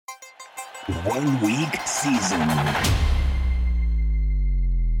1 week season.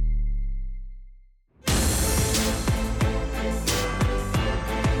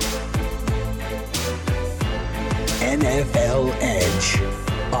 NFL Edge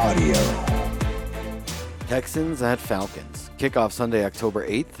Audio. Texans at Falcons. Kickoff Sunday, October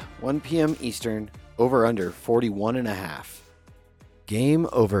 8th, 1 p.m. Eastern, over under 41.5. Game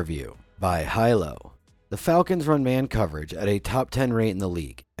overview by Hilo. The Falcons run man coverage at a top 10 rate in the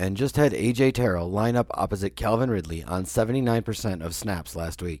league and just had A.J. Terrell line up opposite Calvin Ridley on 79% of snaps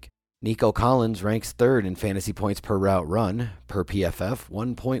last week. Nico Collins ranks third in fantasy points per route run, per PFF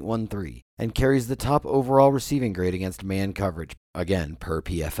 1.13, and carries the top overall receiving grade against man coverage, again per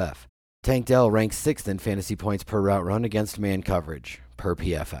PFF. Tank Dell ranks sixth in fantasy points per route run against man coverage, per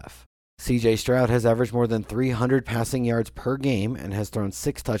PFF. C.J. Stroud has averaged more than 300 passing yards per game and has thrown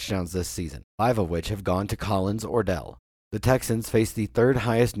 6 touchdowns this season, 5 of which have gone to Collins or Dell. The Texans face the third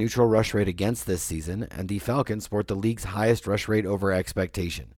highest neutral rush rate against this season, and the Falcons sport the league's highest rush rate over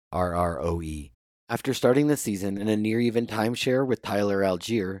expectation, RROE. After starting the season in a near-even timeshare with Tyler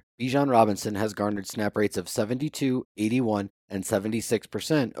Algier, Bijan Robinson has garnered snap rates of 72, 81, and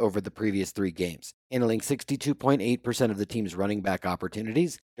 76% over the previous 3 games, handling 62.8% of the team's running back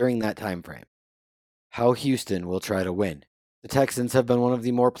opportunities during that time frame. How Houston will try to win. The Texans have been one of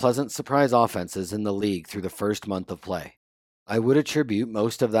the more pleasant surprise offenses in the league through the first month of play. I would attribute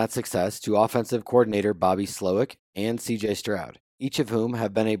most of that success to offensive coordinator Bobby Slowik and C.J. Stroud, each of whom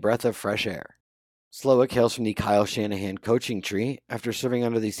have been a breath of fresh air. Slowik hails from the Kyle Shanahan coaching tree after serving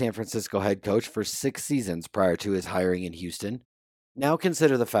under the San Francisco head coach for 6 seasons prior to his hiring in Houston. Now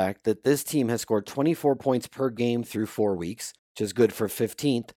consider the fact that this team has scored 24 points per game through 4 weeks, which is good for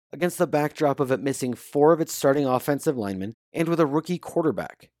 15th, against the backdrop of it missing 4 of its starting offensive linemen and with a rookie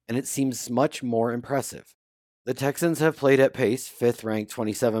quarterback, and it seems much more impressive. The Texans have played at pace, 5th ranked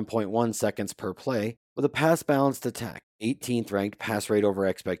 27.1 seconds per play, with a pass-balanced attack, 18th ranked pass rate over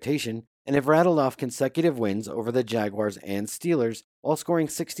expectation, and have rattled off consecutive wins over the Jaguars and Steelers while scoring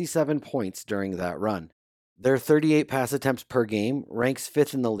 67 points during that run. Their 38 pass attempts per game ranks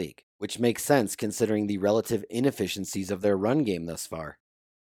 5th in the league, which makes sense considering the relative inefficiencies of their run game thus far.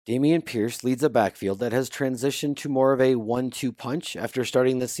 Dameon Pierce leads a backfield that has transitioned to more of a 1-2 punch after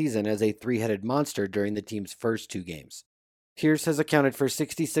starting the season as a 3-headed monster during the team's first 2 games. Pierce has accounted for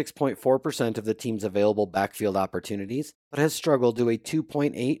 66.4% of the team's available backfield opportunities, but has struggled to a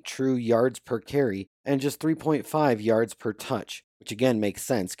 2.8 true yards per carry and just 3.5 yards per touch, which again makes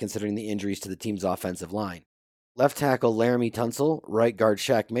sense considering the injuries to the team's offensive line. Left tackle Laramie Tunsil, right guard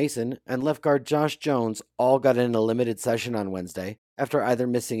Shaq Mason, and left guard Josh Jones all got in a limited session on Wednesday after either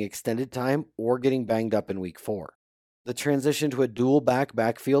missing extended time or getting banged up in Week 4. The transition to a dual-back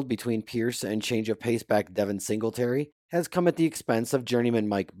backfield between Pierce and change-of-pace back Devin Singletary has come at the expense of journeyman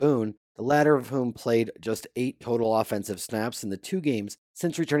Mike Boone, the latter of whom played just 8 total offensive snaps in the 2 games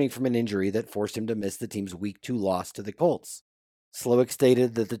since returning from an injury that forced him to miss the team's Week 2 loss to the Colts. Slowik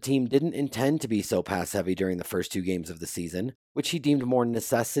stated that the team didn't intend to be so pass-heavy during the first 2 games of the season, which he deemed more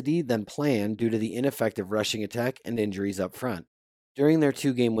necessity than plan due to the ineffective rushing attack and injuries up front. During their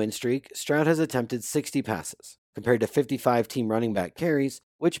 2-game win streak, Stroud has attempted 60 passes, compared to 55 team running back carries,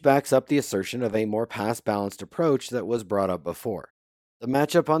 which backs up the assertion of a more pass-balanced approach that was brought up before. The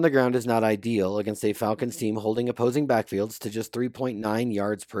matchup on the ground is not ideal against a Falcons team holding opposing backfields to just 3.9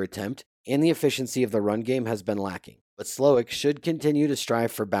 yards per attempt, and the efficiency of the run game has been lacking, but Slowik should continue to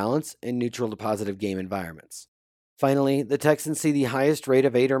strive for balance in neutral to positive game environments. Finally, the Texans see the highest rate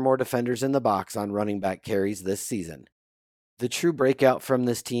of 8 or more defenders in the box on running back carries this season. The true breakout from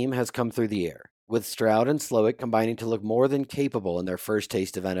this team has come through the air, with Stroud and Slowik combining to look more than capable in their first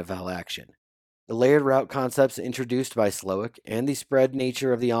taste of NFL action. The layered route concepts introduced by Slowik and the spread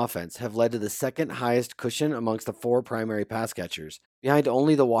nature of the offense have led to the second highest cushion amongst the 4 primary pass catchers, behind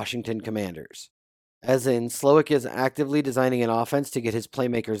only the Washington Commanders. As in, Slowik is actively designing an offense to get his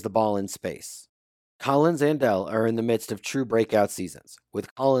playmakers the ball in space. Collins and Dell are in the midst of true breakout seasons,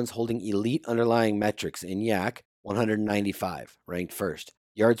 with Collins holding elite underlying metrics in YAC, 195, ranked first.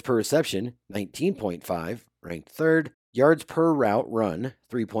 Yards per reception, 19.5, ranked third. Yards per route run,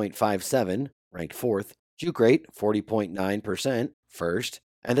 3.57, ranked fourth. Juke rate, 40.9%, first.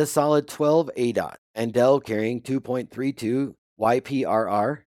 And a solid 12 ADOT. And Dell carrying 2.32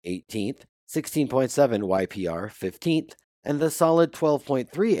 YPRR, 18th. 16.7 YPR, 15th. And the solid 12.3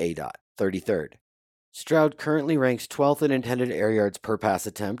 ADOT, 33rd. Stroud currently ranks 12th in intended air yards per pass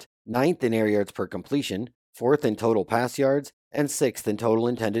attempt, 9th in air yards per completion, 4th in total pass yards, and 6th in total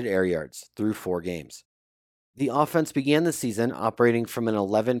intended air yards through 4 games. The offense began the season operating from an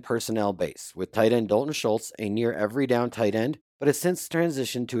 11 personnel base, with tight end Dalton Schultz a near every down tight end, but has since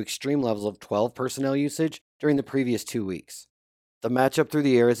transitioned to extreme levels of 12 personnel usage during the previous 2 weeks. The matchup through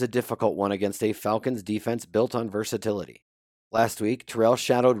the air is a difficult one against a Falcons defense built on versatility. Last week, Terrell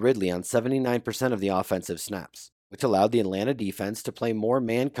shadowed Ridley on 79% of the offensive snaps, which allowed the Atlanta defense to play more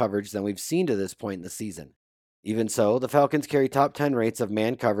man coverage than we've seen to this point in the season. Even so, the Falcons carry top 10 rates of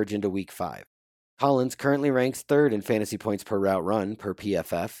man coverage into Week 5. Collins currently ranks third in fantasy points per route run per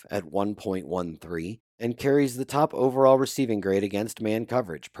PFF at 1.13 and carries the top overall receiving grade against man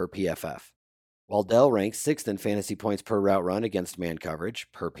coverage per PFF, while Dell ranks sixth in fantasy points per route run against man coverage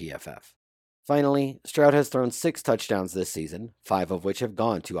per PFF. Finally, Stroud has thrown 6 touchdowns this season, 5 of which have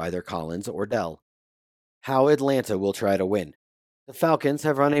gone to either Collins or Dell. How Atlanta will try to win. The Falcons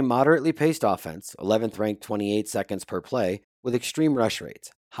have run a moderately paced offense, 11th ranked 28 seconds per play, with extreme rush rates,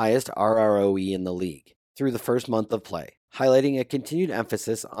 highest RROE in the league, through the first month of play, highlighting a continued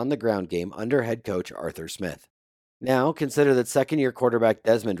emphasis on the ground game under head coach Arthur Smith. Now, consider that second-year quarterback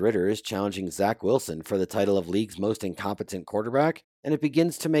Desmond Ridder is challenging Zach Wilson for the title of league's most incompetent quarterback, and it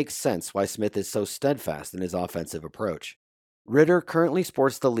begins to make sense why Smith is so steadfast in his offensive approach. Ridder currently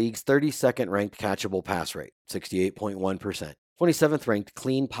sports the league's 32nd ranked catchable pass rate, 68.1%, 27th ranked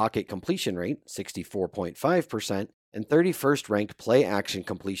clean pocket completion rate, 64.5%, and 31st ranked play action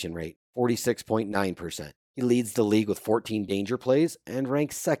completion rate, 46.9%. He leads the league with 14 danger plays and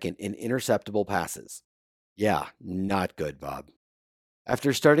ranks second in interceptable passes. Yeah, not good, Bob.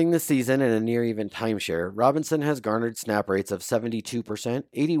 After starting the season in a near-even timeshare, Robinson has garnered snap rates of 72%,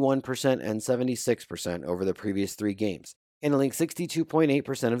 81%, and 76% over the previous 3 games, handling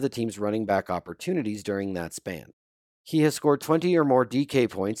 62.8% of the team's running back opportunities during that span. He has scored 20 or more DK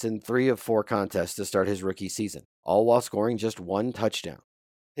points in 3 of 4 contests to start his rookie season, all while scoring just 1 touchdown.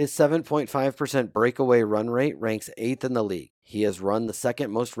 His 7.5% breakaway run rate ranks 8th in the league. He has run the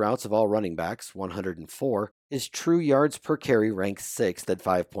second most routes of all running backs, 104. His true yards per carry ranks 6th at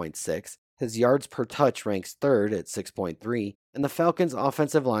 5.6. His yards per touch ranks 3rd at 6.3. And the Falcons'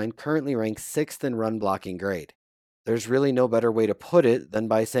 offensive line currently ranks 6th in run blocking grade. There's really no better way to put it than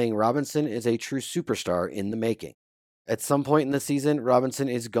by saying Robinson is a true superstar in the making. At some point in the season, Robinson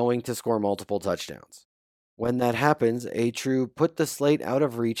is going to score multiple touchdowns. When that happens, a true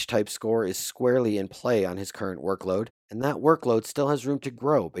put-the-slate-out-of-reach type score is squarely in play on his current workload, and that workload still has room to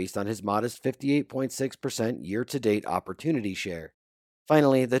grow based on his modest 58.6% year-to-date opportunity share.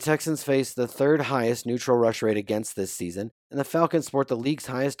 Finally, the Texans face the 3rd highest neutral rush rate against this season, and the Falcons sport the league's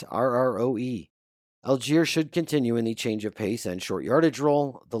highest RROE. Algier should continue in the change of pace and short yardage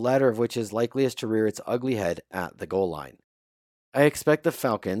role, the latter of which is likeliest to rear its ugly head at the goal line. I expect the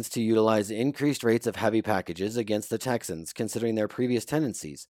Falcons to utilize increased rates of heavy packages against the Texans, considering their previous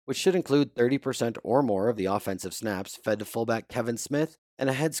tendencies, which should include 30% or more of the offensive snaps fed to fullback Kevin Smith and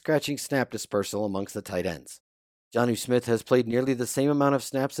a head-scratching snap dispersal amongst the tight ends. Jonnu Smith has played nearly the same amount of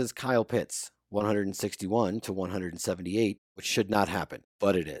snaps as Kyle Pitts, 161 to 178, which should not happen,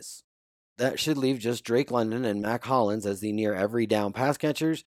 but it is. That should leave just Drake London and Mac Hollins as the near every down pass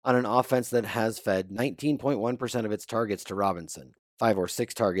catchers on an offense that has fed 19.1% of its targets to Robinson, 5 or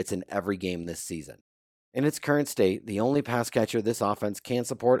 6 targets in every game this season. In its current state, the only pass catcher this offense can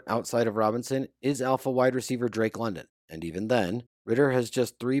support outside of Robinson is alpha wide receiver Drake London, and even then, Ridder has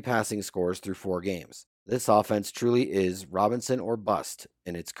just 3 passing scores through 4 games. This offense truly is Robinson or bust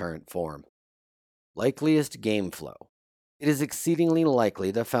in its current form. Likeliest game flow. It is exceedingly likely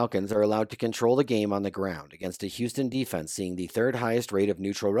the Falcons are allowed to control the game on the ground against a Houston defense seeing the 3rd highest rate of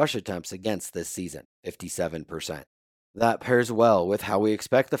neutral rush attempts against this season, 57%. That pairs well with how we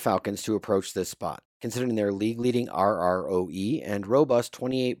expect the Falcons to approach this spot, considering their league-leading RROE and robust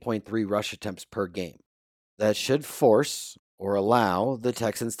 28.3 rush attempts per game. That should force, or allow, the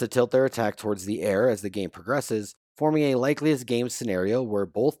Texans to tilt their attack towards the air as the game progresses, forming a likeliest game scenario where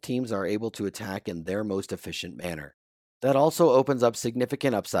both teams are able to attack in their most efficient manner. That also opens up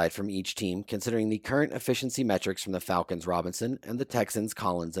significant upside from each team, considering the current efficiency metrics from the Falcons' Robinson and the Texans'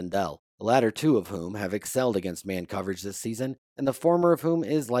 Collins and Dell, the latter 2 of whom have excelled against man coverage this season, and the former of whom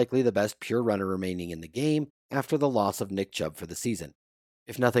is likely the best pure runner remaining in the game after the loss of Nick Chubb for the season.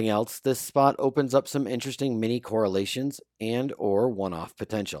 If nothing else, this spot opens up some interesting mini correlations and or one-off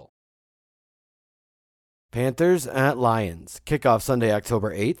potential. Panthers at Lions. Kickoff Sunday,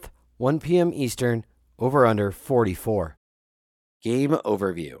 October 8th, 1 p.m. Eastern, over-under 44. Game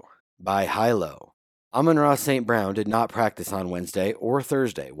overview by High-Low. Amon-Ra St. Brown did not practice on Wednesday or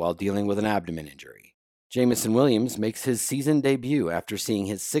Thursday while dealing with an abdomen injury. Jamison Williams makes his season debut after seeing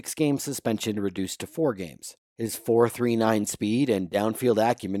his 6-game suspension reduced to 4 games. His 4.39 speed and downfield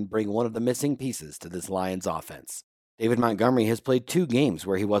acumen bring one of the missing pieces to this Lions offense. David Montgomery has played 2 games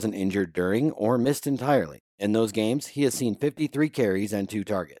where he wasn't injured during or missed entirely. In those games, he has seen 53 carries and 2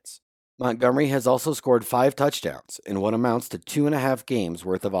 targets. Montgomery has also scored 5 touchdowns in what amounts to 2.5 games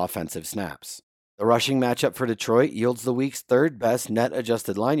worth of offensive snaps. The rushing matchup for Detroit yields the week's 3rd best net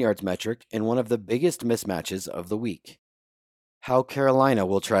adjusted line yards metric in one of the biggest mismatches of the week. How Carolina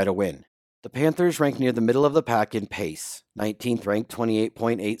will try to win. The Panthers rank near the middle of the pack in pace, 19th ranked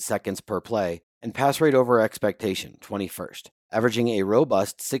 28.8 seconds per play, and pass rate over expectation, 21st, averaging a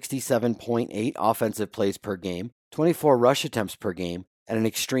robust 67.8 offensive plays per game, 24 rush attempts per game, and an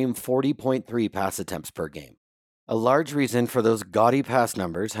extreme 40.3 pass attempts per game. A large reason for those gaudy pass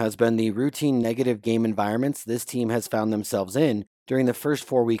numbers has been the routine negative game environments this team has found themselves in during the first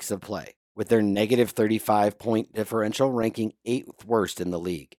 4 weeks of play, with their negative 35-point differential ranking 8th worst in the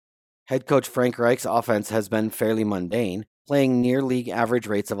league. Head coach Frank Reich's offense has been fairly mundane, playing near league average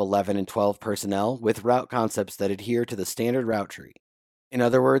rates of 11 and 12 personnel with route concepts that adhere to the standard route tree. In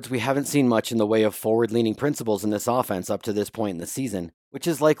other words, we haven't seen much in the way of forward-leaning principles in this offense up to this point in the season, which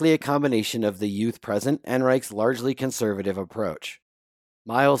is likely a combination of the youth present and Reich's largely conservative approach.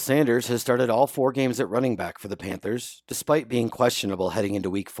 Miles Sanders has started all 4 games at running back for the Panthers, despite being questionable heading into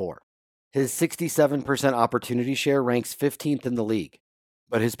Week 4. His 67% opportunity share ranks 15th in the league,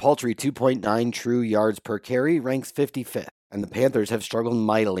 but his paltry 2.9 true yards per carry ranks 55th, and the Panthers have struggled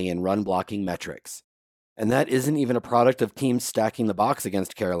mightily in run-blocking metrics. And that isn't even a product of teams stacking the box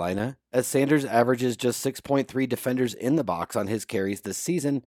against Carolina, as Sanders averages just 6.3 defenders in the box on his carries this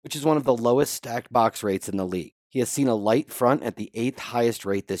season, which is one of the lowest stacked box rates in the league. He has seen a light front at the 8th highest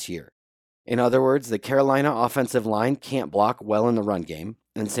rate this year. In other words, the Carolina offensive line can't block well in the run game,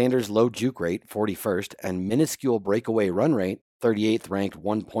 and Sanders' low juke rate, 41st, and minuscule breakaway run rate, 38th ranked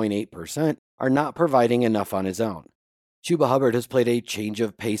 1.8%, are not providing enough on his own. Chuba Hubbard has played a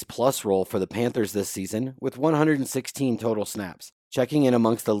change-of-pace plus role for the Panthers this season with 116 total snaps, checking in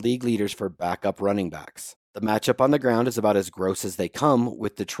amongst the league leaders for backup running backs. The matchup on the ground is about as gross as they come,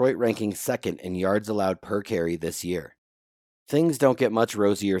 with Detroit ranking 2nd in yards allowed per carry this year. Things don't get much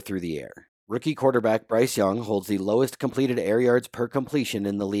rosier through the air. Rookie quarterback Bryce Young holds the lowest completed air yards per completion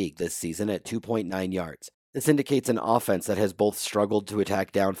in the league this season at 2.9 yards. This indicates an offense that has both struggled to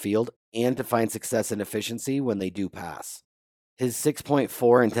attack downfield and to find success and efficiency when they do pass. His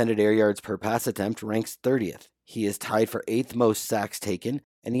 6.4 intended air yards per pass attempt ranks 30th. He is tied for 8th most sacks taken,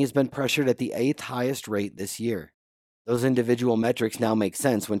 and he has been pressured at the 8th highest rate this year. Those individual metrics now make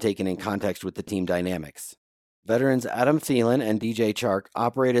sense when taken in context with the team dynamics. Veterans Adam Thielen and DJ Chark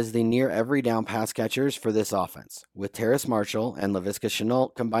operate as the near every down pass catchers for this offense, with Terrace Marshall and Laviska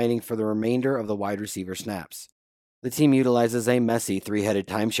Shenault combining for the remainder of the wide receiver snaps. The team utilizes a messy 3-headed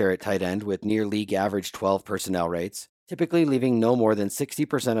timeshare at tight end with near league average 12 personnel rates, typically leaving no more than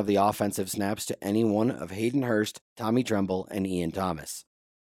 60% of the offensive snaps to any one of Hayden Hurst, Tommy Tremble, and Ian Thomas.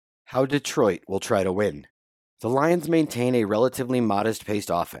 How Detroit will try to win. The Lions maintain a relatively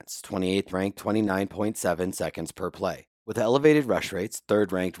modest-paced offense, 28th ranked 29.7 seconds per play, with elevated rush rates,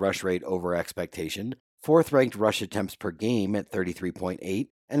 3rd ranked rush rate over expectation, 4th ranked rush attempts per game at 33.8,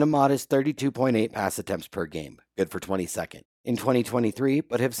 and a modest 32.8 pass attempts per game, good for 22nd, in 2023,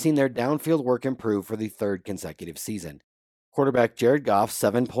 but have seen their downfield work improve for the 3rd consecutive season. Quarterback Jared Goff's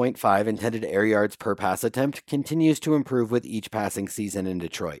 7.5 intended air yards per pass attempt continues to improve with each passing season in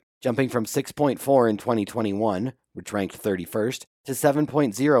Detroit, jumping from 6.4 in 2021, which ranked 31st, to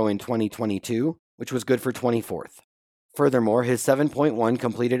 7.0 in 2022, which was good for 24th. Furthermore, his 7.1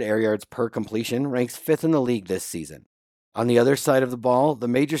 completed air yards per completion ranks 5th in the league this season. On the other side of the ball, the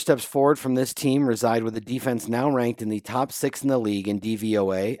major steps forward from this team reside with a defense now ranked in the top 6 in the league in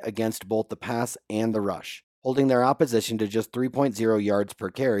DVOA against both the pass and the rush, holding their opposition to just 3.0 yards per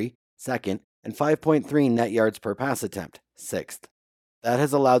carry, 2nd, and 5.3 net yards per pass attempt, 6th. That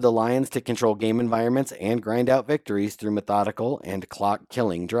has allowed the Lions to control game environments and grind out victories through methodical and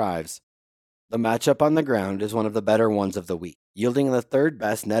clock-killing drives. The matchup on the ground is one of the better ones of the week, yielding the 3rd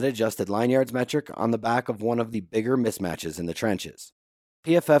best net adjusted line yards metric on the back of one of the bigger mismatches in the trenches.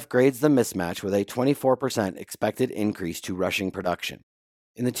 PFF grades the mismatch with a 24% expected increase to rushing production.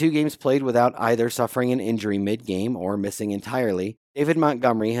 In the 2 games played without either suffering an injury mid-game or missing entirely, David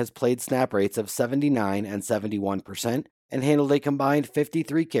Montgomery has played snap rates of 79 and 71% and handled a combined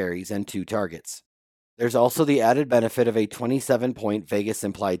 53 carries and 2 targets. There's also the added benefit of a 27-point Vegas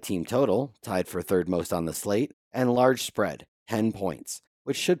implied team total, tied for 3rd most on the slate, and large spread, 10 points,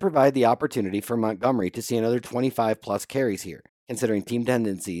 which should provide the opportunity for Montgomery to see another 25-plus carries here, considering team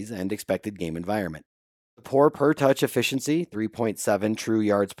tendencies and expected game environment. The poor per-touch efficiency, 3.7 true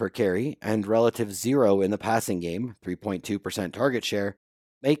yards per carry, and relative 0 in the passing game, 3.2% target share,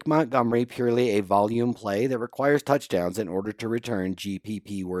 make Montgomery purely a volume play that requires touchdowns in order to return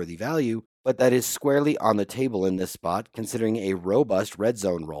GPP-worthy value, but that is squarely on the table in this spot considering a robust red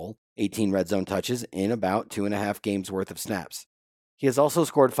zone role, 18 red zone touches in about 2.5 games worth of snaps. He has also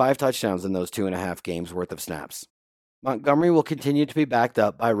scored 5 touchdowns in those 2.5 games worth of snaps. Montgomery will continue to be backed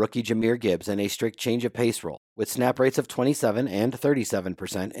up by rookie Jahmyr Gibbs in a strict change of pace role, with snap rates of 27 and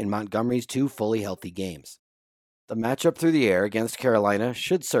 37% in Montgomery's 2 fully healthy games. The matchup through the air against Carolina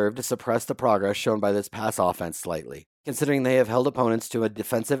should serve to suppress the progress shown by this pass offense slightly, considering they have held opponents to a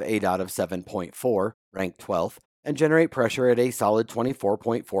defensive ADOT of 7.4, ranked 12th, and generate pressure at a solid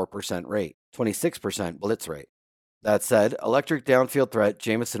 24.4% rate, 26% blitz rate. That said, electric downfield threat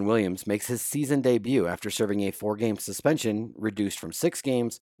Jameson Williams makes his season debut after serving a 4-game suspension, reduced from 6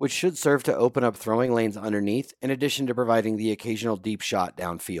 games, which should serve to open up throwing lanes underneath in addition to providing the occasional deep shot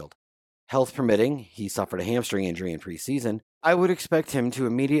downfield. Health permitting, he suffered a hamstring injury in preseason, I would expect him to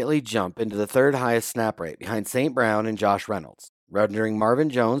immediately jump into the 3rd highest snap rate behind St. Brown and Josh Reynolds, rendering Marvin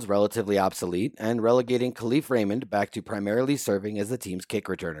Jones relatively obsolete and relegating Khalif Raymond back to primarily serving as the team's kick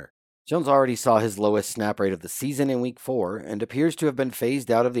returner. Jones already saw his lowest snap rate of the season in Week 4 and appears to have been phased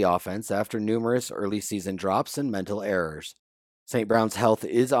out of the offense after numerous early season drops and mental errors. St. Brown's health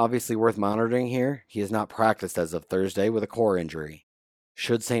is obviously worth monitoring here. He has not practiced as of Thursday with a core injury.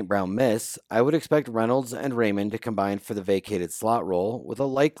 Should St. Brown miss, I would expect Reynolds and Raymond to combine for the vacated slot role, with a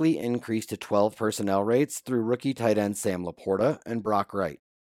likely increase to 12 personnel rates through rookie tight end Sam Laporta and Brock Wright.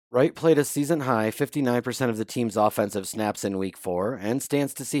 Wright played a season-high 59% of the team's offensive snaps in Week 4 and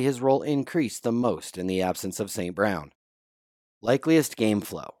stands to see his role increase the most in the absence of St. Brown. Likeliest game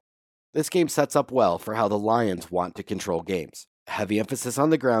flow. This game sets up well for how the Lions want to control games. A heavy emphasis on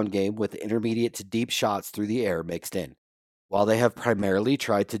the ground game with intermediate to deep shots through the air mixed in. While they have primarily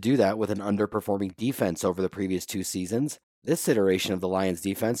tried to do that with an underperforming defense over the previous 2 seasons, this iteration of the Lions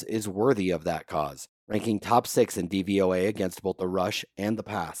defense is worthy of that cause, ranking top 6 in DVOA against both the rush and the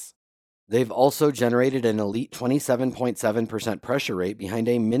pass. They've also generated an elite 27.7% pressure rate behind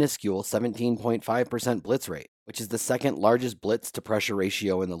a minuscule 17.5% blitz rate, which is the 2nd largest blitz to pressure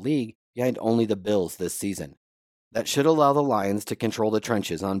ratio in the league, behind only the Bills this season. That should allow the Lions to control the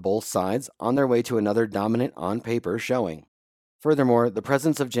trenches on both sides on their way to another dominant on-paper showing. Furthermore, the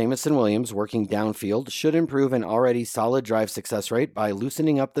presence of Jameson Williams working downfield should improve an already solid drive success rate by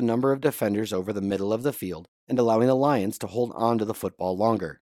loosening up the number of defenders over the middle of the field and allowing the Lions to hold on to the football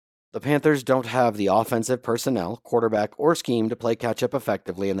longer. The Panthers don't have the offensive personnel, quarterback, or scheme to play catch-up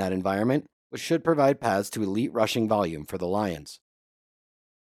effectively in that environment, which should provide paths to elite rushing volume for the Lions.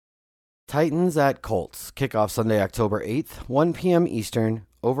 Titans at Colts, kickoff Sunday, October 8th, 1 p.m. Eastern,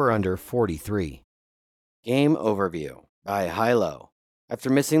 over-under 43. Game overview by High-Low.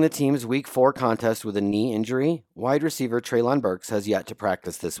 After missing the team's Week 4 contest with a knee injury, wide receiver Treylon Burks has yet to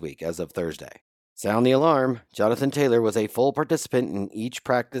practice this week as of Thursday. Sound the alarm. Jonathan Taylor was a full participant in each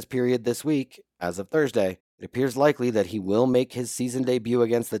practice period this week. As of Thursday, it appears likely that he will make his season debut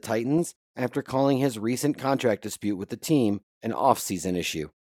against the Titans after calling his recent contract dispute with the team an off-season issue.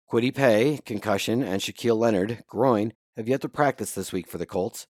 Kwity Paye, concussion, and Shaquille Leonard, groin, have yet to practice this week for the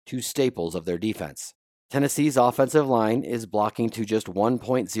Colts, 2 staples of their defense. Tennessee's offensive line is blocking to just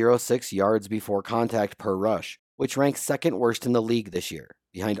 1.06 yards before contact per rush, which ranks 2nd worst in the league this year,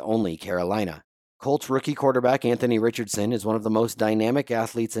 behind only Carolina. Colts rookie quarterback Anthony Richardson is one of the most dynamic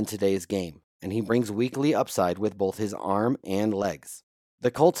athletes in today's game, and he brings weekly upside with both his arm and legs.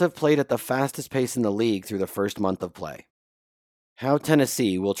 The Colts have played at the fastest pace in the league through the first month of play. How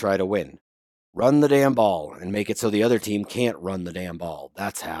Tennessee will try to win. Run the damn ball and make it so the other team can't run the damn ball.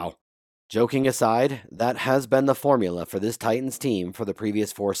 That's how. Joking aside, that has been the formula for this Titans team for the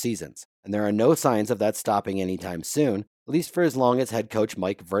previous 4 seasons, and there are no signs of that stopping anytime soon, at least for as long as head coach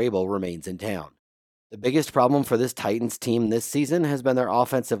Mike Vrabel remains in town. The biggest problem for this Titans team this season has been their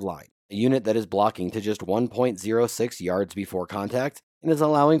offensive line, a unit that is blocking to just 1.06 yards before contact and is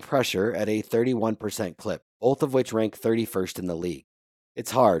allowing pressure at a 31% clip, both of which rank 31st in the league.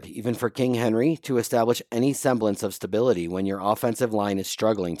 It's hard, even for King Henry, to establish any semblance of stability when your offensive line is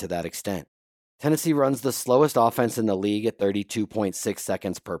struggling to that extent. Tennessee runs the slowest offense in the league at 32.6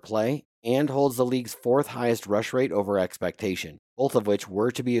 seconds per play and holds the league's 4th highest rush rate over expectation, both of which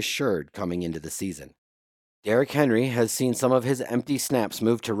were to be assured coming into the season. Derrick Henry has seen some of his empty snaps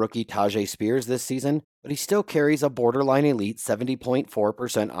move to rookie Tajay Spears this season, but he still carries a borderline elite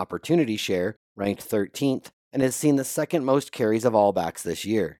 70.4% opportunity share, ranked 13th, and has seen the 2nd most carries of all backs this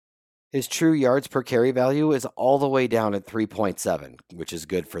year. His true yards per carry value is all the way down at 3.7, which is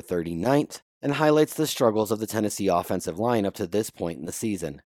good for 39th, and highlights the struggles of the Tennessee offensive line up to this point in the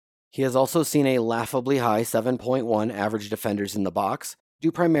season. He has also seen a laughably high 7.1 average defenders in the box,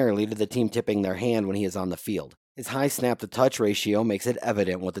 due primarily to the team tipping their hand when he is on the field. His high snap-to-touch ratio makes it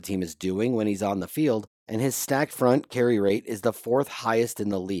evident what the team is doing when he's on the field, and his stacked front carry rate is the 4th highest in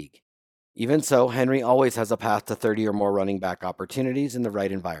the league. Even so, Henry always has a path to 30 or more running back opportunities in the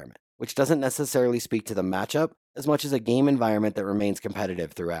right environment, which doesn't necessarily speak to the matchup as much as a game environment that remains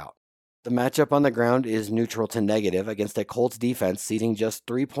competitive throughout. The matchup on the ground is neutral to negative against a Colts defense ceding just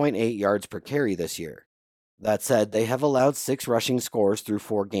 3.8 yards per carry this year. That said, they have allowed 6 rushing scores through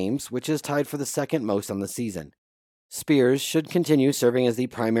 4 games, which is tied for the second most on the season. Spears should continue serving as the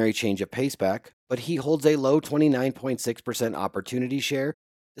primary change of pace back, but he holds a low 29.6% opportunity share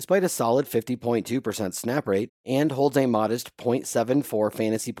despite a solid 50.2% snap rate and holds a modest 0.74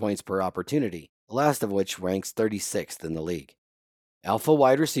 fantasy points per opportunity, the last of which ranks 36th in the league. Alpha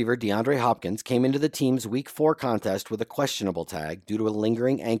wide receiver DeAndre Hopkins came into the team's Week 4 contest with a questionable tag due to a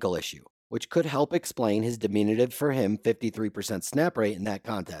lingering ankle issue, which could help explain his diminutive for him 53% snap rate in that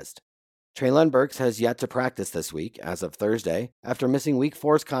contest. Treylon Burks has yet to practice this week, as of Thursday, after missing Week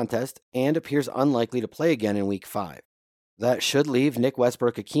 4's contest and appears unlikely to play again in Week 5. That should leave Nick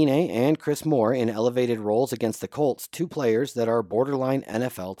Westbrook-Akine and Chris Moore in elevated roles against the Colts, 2 players that are borderline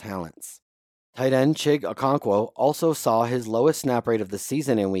NFL talents. Tight end Chig Okonkwo also saw his lowest snap rate of the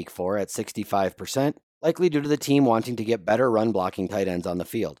season in Week 4 at 65%, likely due to the team wanting to get better run-blocking tight ends on the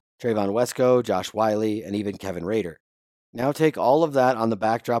field. Trayvon Wesco, Josh Wiley, and even Kevin Rader. Now take all of that on the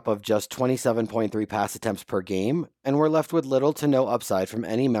backdrop of just 27.3 pass attempts per game, and we're left with little to no upside from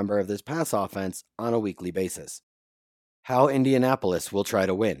any member of this pass offense on a weekly basis. How Indianapolis will try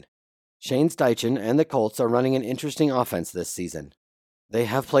to win. Shane Steichen and the Colts are running an interesting offense this season. They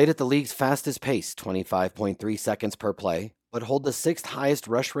have played at the league's fastest pace, 25.3 seconds per play, but hold the 6th highest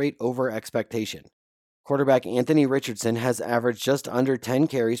rush rate over expectation. Quarterback Anthony Richardson has averaged just under 10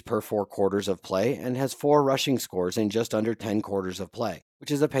 carries per 4 quarters of play and has 4 rushing scores in just under 10 quarters of play,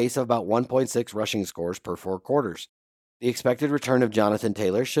 which is a pace of about 1.6 rushing scores per 4 quarters. The expected return of Jonathan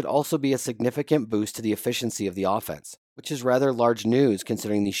Taylor should also be a significant boost to the efficiency of the offense, which is rather large news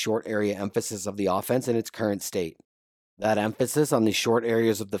considering the short area emphasis of the offense in its current state. That emphasis on the short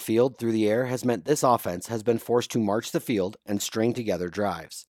areas of the field through the air has meant this offense has been forced to march the field and string together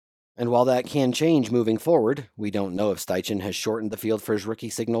drives. And while that can change moving forward, we don't know if Steichen has shortened the field for his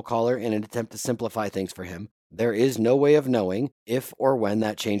rookie signal caller in an attempt to simplify things for him. There is no way of knowing if or when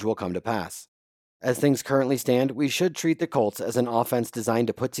that change will come to pass. As things currently stand, we should treat the Colts as an offense designed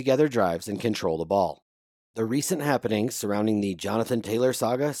to put together drives and control the ball. The recent happenings surrounding the Jonathan Taylor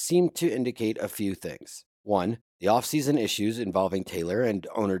saga seem to indicate a few things. 1. The offseason issues involving Taylor and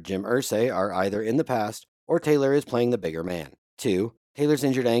owner Jim Irsay are either in the past or Taylor is playing the bigger man. 2. Taylor's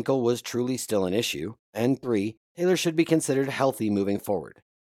injured ankle was truly still an issue. And 3. Taylor should be considered healthy moving forward.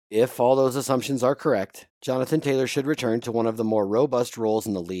 If all those assumptions are correct, Jonathan Taylor should return to one of the more robust roles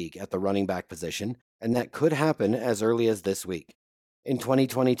in the league at the running back position, and that could happen as early as this week. In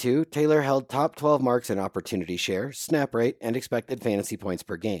 2022, Taylor held top 12 marks in opportunity share, snap rate, and expected fantasy points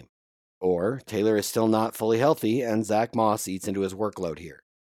per game. Or Taylor is still not fully healthy and Zach Moss eats into his workload here.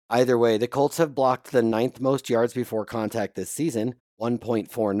 Either way, the Colts have blocked the 9th most yards before contact this season,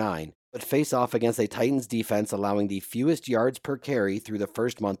 1.49, but face off against a Titans defense allowing the fewest yards per carry through the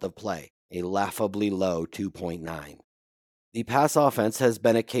first month of play, a laughably low 2.9. The pass offense has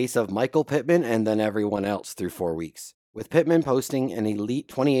been a case of Michael Pittman and then everyone else through 4 weeks, with Pittman posting an elite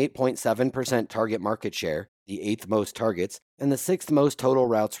 28.7% target market share, the 8th most targets, and the 6th most total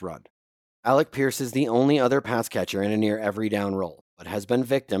routes run. Alec Pierce is the only other pass catcher in a near every down role, but has been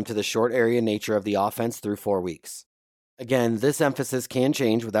victim to the short area nature of the offense through 4 weeks. Again, this emphasis can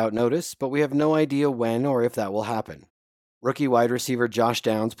change without notice, but we have no idea when or if that will happen. Rookie wide receiver Josh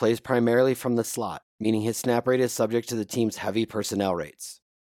Downs plays primarily from the slot, meaning his snap rate is subject to the team's heavy personnel rates.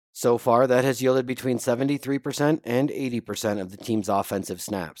 So far, that has yielded between 73% and 80% of the team's offensive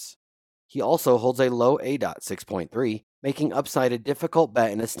snaps. He also holds a low ADOT 6.3, making upside a difficult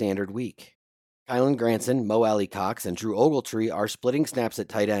bet in a standard week. Kylan Granson, Mo Alley-Cox, and Drew Ogletree are splitting snaps at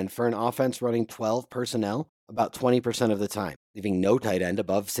tight end for an offense running 12 personnel about 20% of the time, leaving no tight end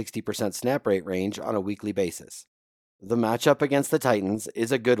above 60% snap rate range on a weekly basis. The matchup against the Titans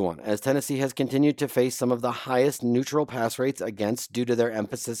is a good one, as Tennessee has continued to face some of the highest neutral pass rates against due to their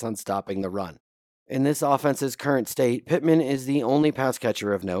emphasis on stopping the run. In this offense's current state, Pittman is the only pass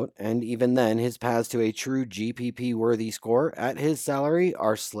catcher of note, and even then, his paths to a true GPP-worthy score at his salary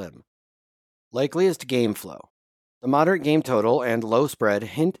are slim. Likeliest game flow. The moderate game total and low spread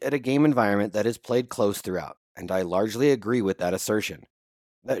hint at a game environment that is played close throughout, and I largely agree with that assertion.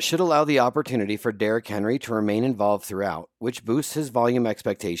 That should allow the opportunity for Derrick Henry to remain involved throughout, which boosts his volume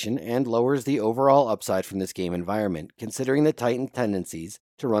expectation and lowers the overall upside from this game environment, considering the Titans' tendencies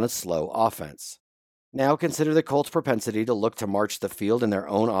to run a slow offense. Now consider the Colts' propensity to look to march the field in their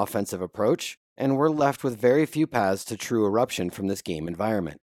own offensive approach, and we're left with very few paths to true eruption from this game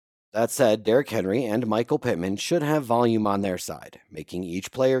environment. That said, Derrick Henry and Michael Pittman should have volume on their side, making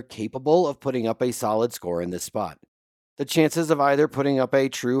each player capable of putting up a solid score in this spot. The chances of either putting up a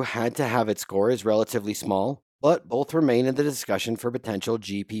true had-to-have-it score is relatively small, but both remain in the discussion for potential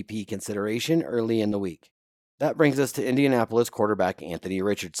GPP consideration early in the week. That brings us to Indianapolis quarterback Anthony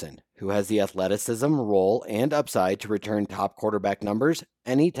Richardson, who has the athleticism, role, and upside to return top quarterback numbers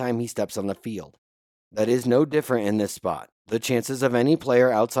anytime he steps on the field. That is no different in this spot. The chances of any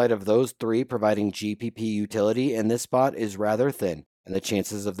player outside of those three providing GPP utility in this spot is rather thin, and the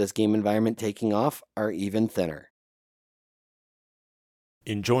chances of this game environment taking off are even thinner.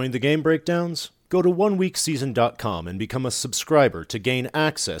 Enjoying the game breakdowns? Go to oneweekseason.com and become a subscriber to gain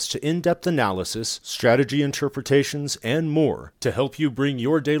access to in-depth analysis, strategy interpretations, and more to help you bring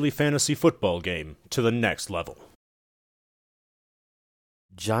your daily fantasy football game to the next level.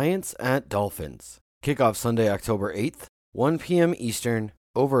 Giants at Dolphins. Kickoff Sunday, October 8th, 1 p.m. Eastern,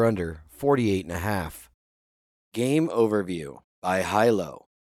 over-under 48.5. Game overview by Hilo.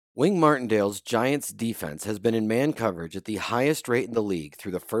 Wink Martindale's Giants defense has been in man coverage at the highest rate in the league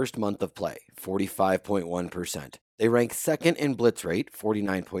through the first month of play, 45.1%. They rank second in blitz rate,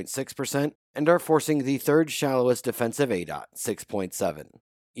 49.6%, and are forcing the third shallowest defensive ADOT, 6.7.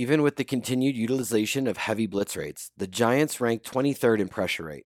 Even with the continued utilization of heavy blitz rates, the Giants rank 23rd in pressure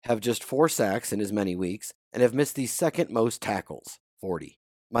rate, have just 4 sacks in as many weeks, and have missed the second most tackles, 40.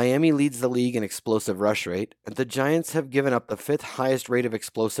 Miami leads the league in explosive rush rate, and the Giants have given up the 5th highest rate of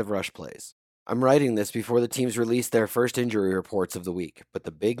explosive rush plays. I'm writing this before the teams release their first injury reports of the week, but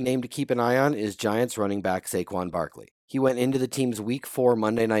the big name to keep an eye on is Giants running back Saquon Barkley. He went into the team's Week 4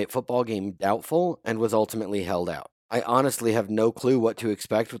 Monday Night Football game doubtful and was ultimately held out. I honestly have no clue what to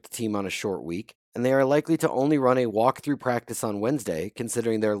expect with the team on a short week, and they are likely to only run a walk-through practice on Wednesday,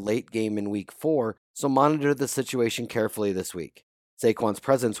 considering their late game in Week 4, so monitor the situation carefully this week. Saquon's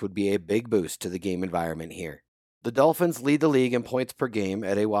presence would be a big boost to the game environment here. The Dolphins lead the league in points per game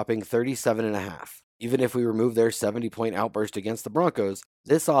at a whopping 37.5. Even if we remove their 70-point outburst against the Broncos,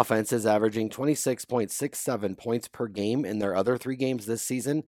 this offense is averaging 26.67 points per game in their other 3 games this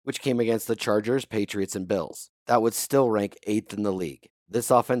season, which came against the Chargers, Patriots, and Bills. That would still rank 8th in the league. This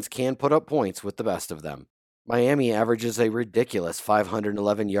offense can put up points with the best of them. Miami averages a ridiculous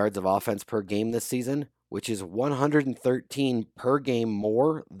 511 yards of offense per game this season, which is 113 per game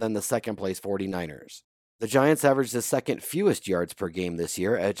more than the second-place 49ers. The Giants averaged the second fewest yards per game this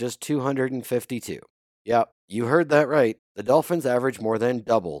year at just 252. Yep, you heard that right. The Dolphins average more than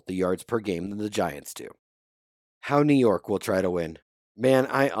double the yards per game than the Giants do. How New York will try to win. Man,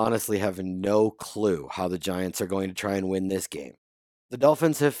 I honestly have no clue how the Giants are going to try and win this game. The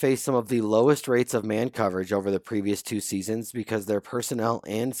Dolphins have faced some of the lowest rates of man coverage over the previous 2 seasons because their personnel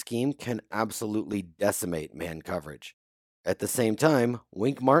and scheme can absolutely decimate man coverage. At the same time,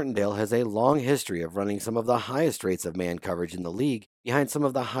 Wink Martindale has a long history of running some of the highest rates of man coverage in the league behind some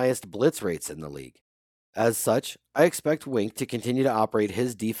of the highest blitz rates in the league. As such, I expect Wink to continue to operate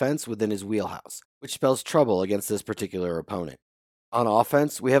his defense within his wheelhouse, which spells trouble against this particular opponent. On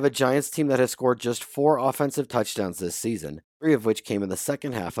offense, we have a Giants team that has scored just 4 offensive touchdowns this season, 3 of which came in the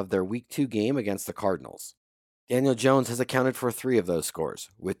second half of their Week 2 game against the Cardinals. Daniel Jones has accounted for 3 of those scores,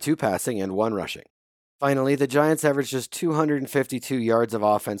 with 2 passing and 1 rushing. Finally, the Giants averaged just 252 yards of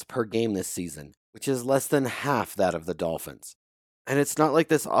offense per game this season, which is less than half that of the Dolphins. And it's not like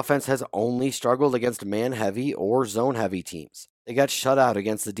this offense has only struggled against man-heavy or zone-heavy teams. They got shut out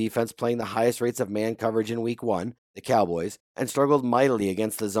against the defense playing the highest rates of man coverage in Week 1, the Cowboys, and struggled mightily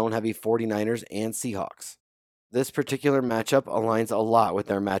against the zone-heavy 49ers and Seahawks. This particular matchup aligns a lot with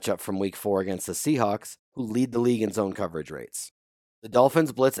their matchup from Week 4 against the Seahawks, who lead the league in zone coverage rates. The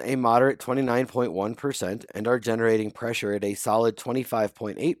Dolphins blitz a moderate 29.1% and are generating pressure at a solid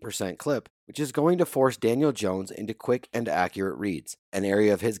 25.8% clip, which is going to force Daniel Jones into quick and accurate reads, an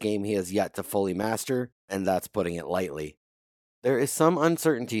area of his game he has yet to fully master, and that's putting it lightly. There is some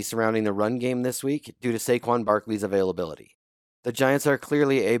uncertainty surrounding the run game this week due to Saquon Barkley's availability. The Giants are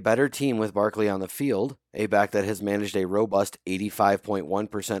clearly a better team with Barkley on the field, a back that has managed a robust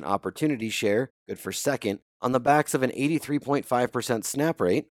 85.1% opportunity share, good for second, on the backs of an 83.5% snap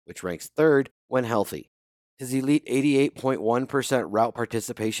rate, which ranks third, when healthy. His elite 88.1% route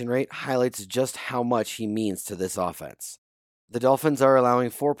participation rate highlights just how much he means to this offense. The Dolphins are allowing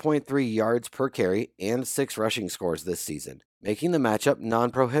 4.3 yards per carry and 6 rushing scores this season, making the matchup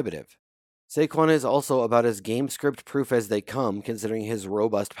non-prohibitive. Saquon is also about as game script proof as they come, considering his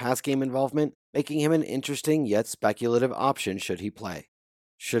robust pass game involvement, making him an interesting yet speculative option should he play.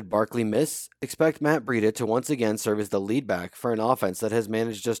 Should Barkley miss, expect Matt Breida to once again serve as the lead back for an offense that has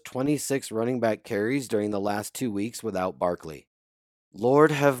managed just 26 running back carries during the last 2 weeks without Barkley.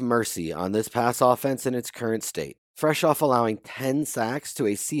 Lord have mercy on this pass offense in its current state, fresh off allowing 10 sacks to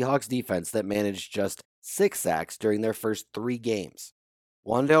a Seahawks defense that managed just 6 sacks during their first 3 games.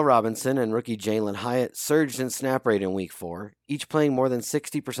 Wan'Dale Robinson and rookie Jalen Hyatt surged in snap rate in Week 4, each playing more than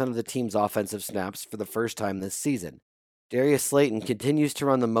 60% of the team's offensive snaps for the first time this season. Darius Slayton continues to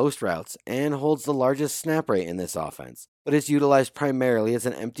run the most routes and holds the largest snap rate in this offense, but is utilized primarily as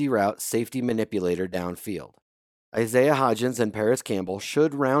an empty route safety manipulator downfield. Isaiah Hodgins and Paris Campbell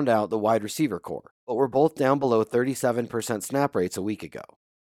should round out the wide receiver core, but were both down below 37% snap rates a week ago.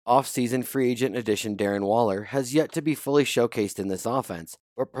 Off-season free agent addition Darren Waller has yet to be fully showcased in this offense,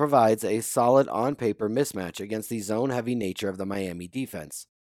 but provides a solid on-paper mismatch against the zone-heavy nature of the Miami defense.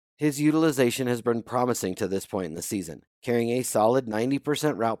 His utilization has been promising to this point in the season, carrying a solid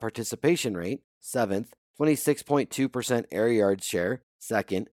 90% route participation rate, 7th, 26.2% air yards share,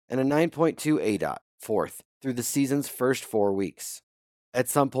 2nd, and a 9.2 ADOT, 4th, through the season's first 4 weeks. At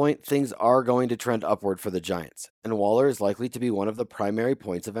some point, things are going to trend upward for the Giants, and Waller is likely to be one of the primary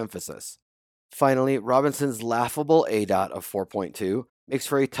points of emphasis. Finally, Robinson's laughable ADOT of 4.2 makes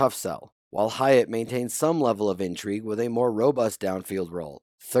for a tough sell, while Hyatt maintains some level of intrigue with a more robust downfield role.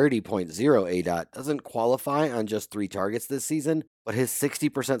 30.0 ADOT doesn't qualify on just 3 targets this season, but his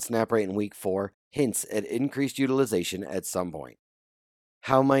 60% snap rate in Week 4 hints at increased utilization at some point.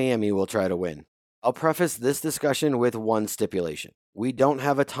 How Miami will try to win. I'll preface this discussion with one stipulation. We don't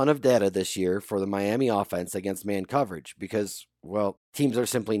have a ton of data this year for the Miami offense against man coverage because, well, teams are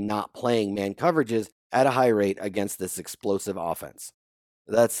simply not playing man coverages at a high rate against this explosive offense.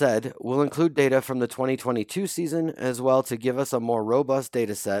 That said, we'll include data from the 2022 season as well to give us a more robust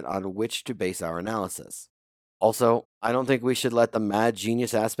data set on which to base our analysis. Also, I don't think we should let the mad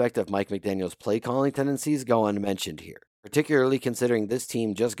genius aspect of Mike McDaniel's play calling tendencies go unmentioned here, particularly considering this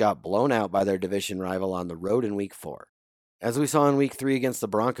team just got blown out by their division rival on the road in Week 4. As we saw in Week 3 against the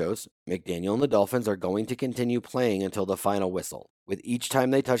Broncos, McDaniel and the Dolphins are going to continue playing until the final whistle, with each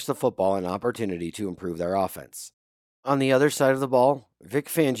time they touch the football an opportunity to improve their offense. On the other side of the ball, Vic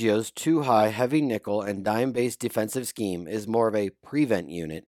Fangio's too-high heavy nickel and dime-based defensive scheme is more of a prevent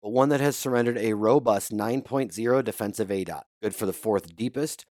unit, but one that has surrendered a robust 9.0 defensive ADOT, good for the 4th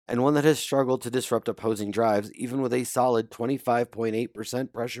deepest, and one that has struggled to disrupt opposing drives even with a solid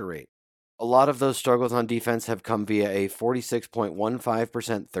 25.8% pressure rate. A lot of those struggles on defense have come via a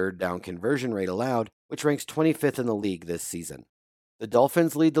 46.15% third down conversion rate allowed, which ranks 25th in the league this season. The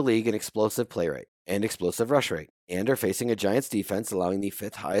Dolphins lead the league in explosive play rate and explosive rush rate, and are facing a Giants defense allowing the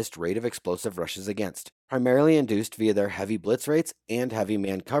 5th highest rate of explosive rushes against, primarily induced via their heavy blitz rates and heavy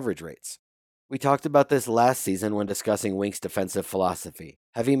man coverage rates. We talked about this last season when discussing Wink's defensive philosophy.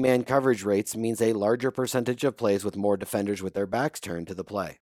 Heavy man coverage rates means a larger percentage of plays with more defenders with their backs turned to the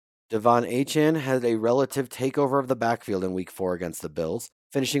play. Devon Achane had a relative takeover of the backfield in Week 4 against the Bills,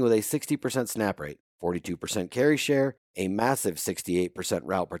 finishing with a 60% snap rate, 42% carry share, a massive 68%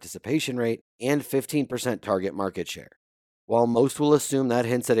 route participation rate, and 15% target market share. While most will assume that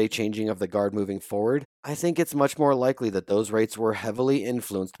hints at a changing of the guard moving forward, I think it's much more likely that those rates were heavily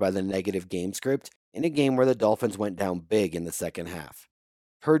influenced by the negative game script in a game where the Dolphins went down big in the second half.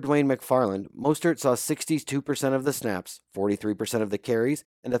 Per Dwayne McFarland, Mostert saw 62% of the snaps, 43% of the carries,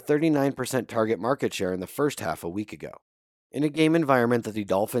 and a 39% target market share in the first half a week ago. In a game environment that the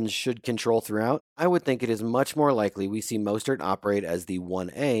Dolphins should control throughout, I would think it is much more likely we see Mostert operate as the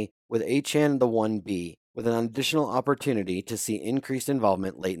 1A with Achane the 1B, with an additional opportunity to see increased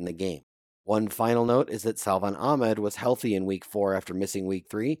involvement late in the game. One final note is that Salvon Ahmed was healthy in Week 4 after missing Week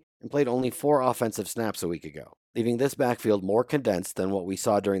 3 and played only 4 offensive snaps a week ago, leaving this backfield more condensed than what we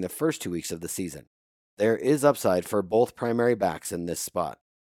saw during the first 2 weeks of the season. There is upside for both primary backs in this spot.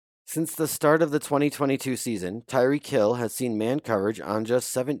 Since the start of the 2022 season, Tyreek Hill has seen man coverage on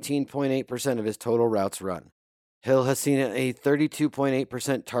just 17.8% of his total routes run. Hill has seen a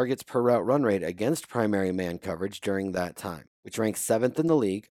 32.8% targets per route run rate against primary man coverage during that time, which ranks 7th in the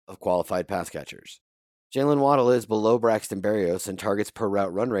league of qualified pass catchers. Jalen Waddle is below Braxton Berrios in targets per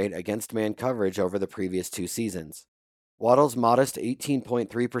route run rate against man coverage over the previous 2 seasons. Waddle's modest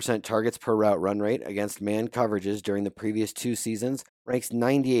 18.3% targets per route run rate against man coverages during the previous 2 seasons ranks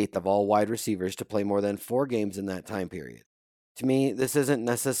 98th of all wide receivers to play more than 4 games in that time period. To me, this isn't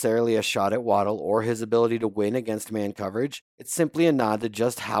necessarily a shot at Waddle or his ability to win against man coverage. It's simply a nod to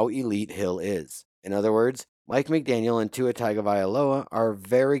just how elite Hill is. In other words, Mike McDaniel and Tua Tagovailoa are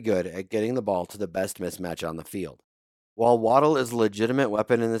very good at getting the ball to the best mismatch on the field. While Waddle is a legitimate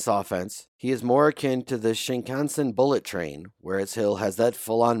weapon in this offense, he is more akin to the Shinkansen bullet train, whereas Hill has that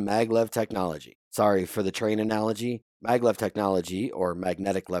full-on maglev technology. Sorry for the train analogy. Maglev technology, or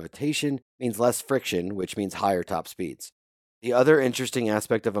magnetic levitation, means less friction, which means higher top speeds. The other interesting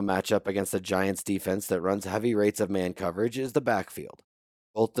aspect of a matchup against a Giants defense that runs heavy rates of man coverage is the backfield.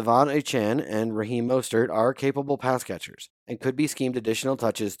 Both Devon Achane and Raheem Mostert are capable pass catchers and could be schemed additional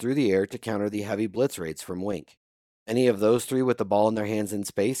touches through the air to counter the heavy blitz rates from Wink. Any of those three with the ball in their hands in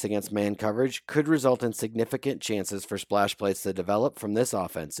space against man coverage could result in significant chances for splash plays to develop from this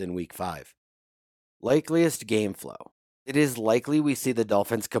offense in Week 5. Likeliest game flow. It is likely we see the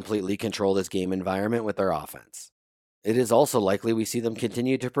Dolphins completely control this game environment with their offense. It is also likely we see them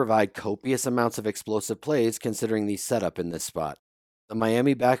continue to provide copious amounts of explosive plays considering the setup in this spot. The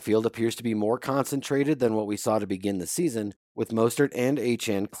Miami backfield appears to be more concentrated than what we saw to begin the season, with Mostert and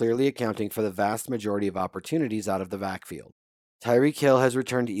Achane clearly accounting for the vast majority of opportunities out of the backfield. Tyreek Hill has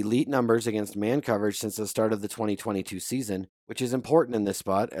returned elite numbers against man coverage since the start of the 2022 season, which is important in this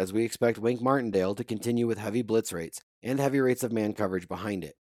spot as we expect Wink Martindale to continue with heavy blitz rates and heavy rates of man coverage behind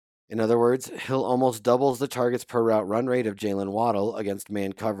it. In other words, Hill almost doubles the targets per route run rate of Jalen Waddle against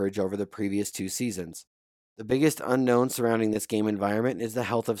man coverage over the previous 2 seasons. The biggest unknown surrounding this game environment is the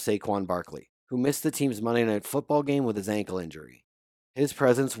health of Saquon Barkley, who missed the team's Monday Night Football game with his ankle injury. His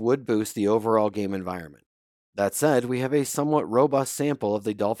presence would boost the overall game environment. That said, we have a somewhat robust sample of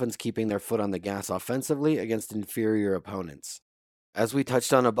the Dolphins keeping their foot on the gas offensively against inferior opponents. As we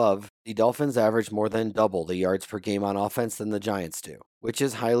touched on above, the Dolphins average more than double the yards per game on offense than the Giants do, which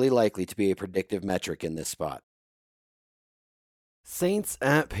is highly likely to be a predictive metric in this spot. Saints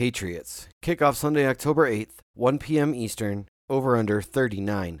at Patriots. Kickoff Sunday, October 8th, 1 p.m. Eastern, over-under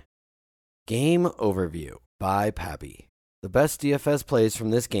 39. Game overview by Pappy. The best DFS plays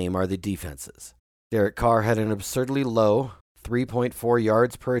from this game are the defenses. Derek Carr had an absurdly low 3.4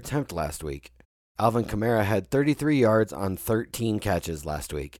 yards per attempt last week. Alvin Kamara had 33 yards on 13 catches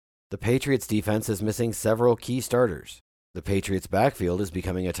last week. The Patriots defense is missing several key starters. The Patriots backfield is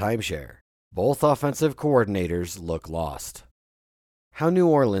becoming a timeshare. Both offensive coordinators look lost. How New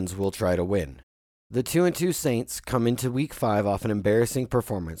Orleans will try to win. The 2-2 Saints come into Week 5 off an embarrassing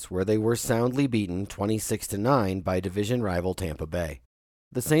performance where they were soundly beaten 26-9 by division rival Tampa Bay.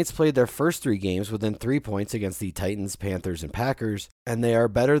 The Saints played their first 3 games within 3 points against the Titans, Panthers, and Packers, and they are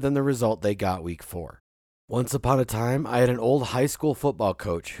better than the result they got Week 4. Once upon a time, I had an old high school football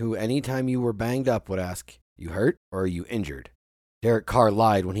coach who anytime you were banged up would ask, "You hurt or are you injured?" Derek Carr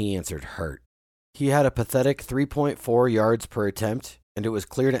lied when he answered hurt. He had a pathetic 3.4 yards per attempt, and it was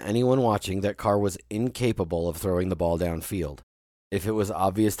clear to anyone watching that Carr was incapable of throwing the ball downfield. If it was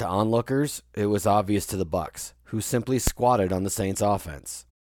obvious to onlookers, it was obvious to the Bucs, who simply squatted on the Saints' offense.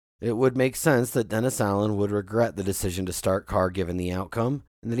 It would make sense that Dennis Allen would regret the decision to start Carr given the outcome,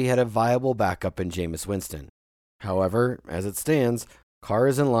 and that he had a viable backup in Jameis Winston. However, as it stands, Carr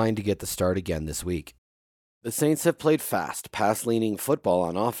is in line to get the start again this week. The Saints have played fast, pass-leaning football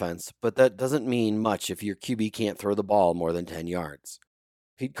on offense, but that doesn't mean much if your QB can't throw the ball more than 10 yards.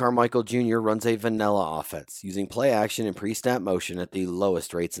 Pete Carmichael Jr. runs a vanilla offense, using play action and pre-snap motion at the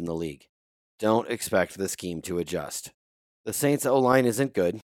lowest rates in the league. Don't expect the scheme to adjust. The Saints' O-line isn't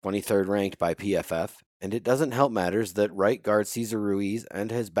good, 23rd ranked by PFF, and it doesn't help matters that right guard Cesar Ruiz and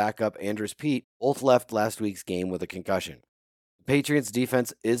his backup Andres Pete both left last week's game with a concussion. The Patriots'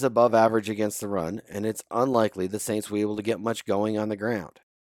 defense is above average against the run, and it's unlikely the Saints will be able to get much going on the ground.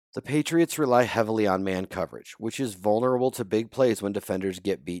 The Patriots rely heavily on man coverage, which is vulnerable to big plays when defenders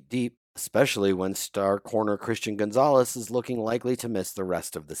get beat deep, especially when star corner Christian Gonzalez is looking likely to miss the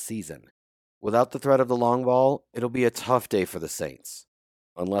rest of the season. Without the threat of the long ball, it'll be a tough day for the Saints.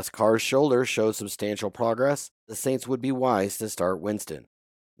 Unless Carr's shoulder shows substantial progress, the Saints would be wise to start Winston.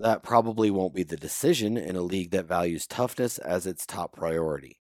 That probably won't be the decision in a league that values toughness as its top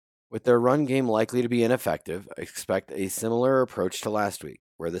priority. With their run game likely to be ineffective, expect a similar approach to last week,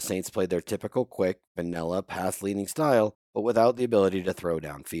 where the Saints played their typical quick, vanilla, pass-leaning style, but without the ability to throw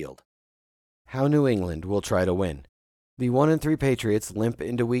downfield. How New England will try to win. The 1-3 Patriots limp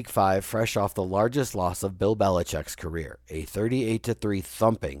into Week 5 fresh off the largest loss of Bill Belichick's career, a 38-3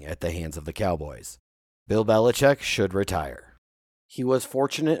 thumping at the hands of the Cowboys. Bill Belichick should retire. He was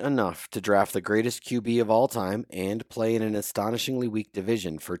fortunate enough to draft the greatest QB of all time and play in an astonishingly weak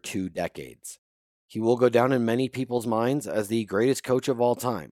division for 2 decades. He will go down in many people's minds as the greatest coach of all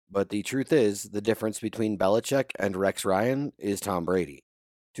time, but the truth is, the difference between Belichick and Rex Ryan is Tom Brady.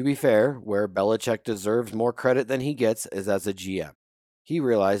 To be fair, where Belichick deserves more credit than he gets is as a GM. He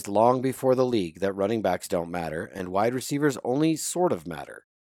realized long before the league that running backs don't matter and wide receivers only sort of matter.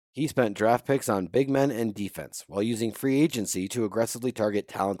 He spent draft picks on big men and defense while using free agency to aggressively target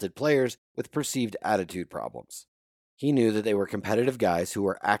talented players with perceived attitude problems. He knew that they were competitive guys who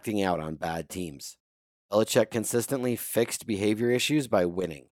were acting out on bad teams. Belichick consistently fixed behavior issues by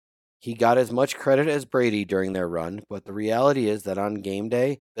winning. He got as much credit as Brady during their run, but the reality is that on game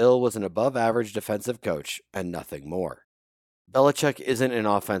day, Bill was an above-average defensive coach and nothing more. Belichick isn't an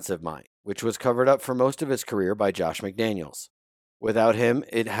offensive mind, which was covered up for most of his career by Josh McDaniels. Without him,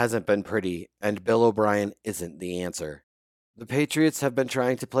 it hasn't been pretty, and Bill O'Brien isn't the answer. The Patriots have been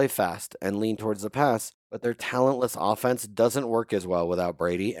trying to play fast and lean towards the pass, but their talentless offense doesn't work as well without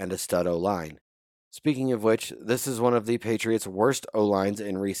Brady and a stud O-line. Speaking of which, this is one of the Patriots' worst O-lines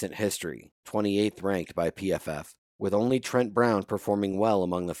in recent history, 28th ranked by PFF, with only Trent Brown performing well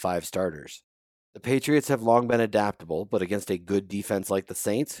among the 5 starters. The Patriots have long been adaptable, but against a good defense like the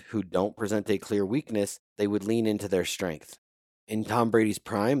Saints, who don't present a clear weakness, they would lean into their strength. In Tom Brady's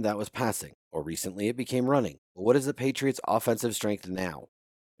prime, that was passing. Or recently, it became running. But what is the Patriots' offensive strength now?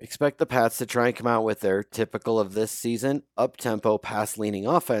 Expect the Pats to try and come out with their, typical of this season, up-tempo, pass-leaning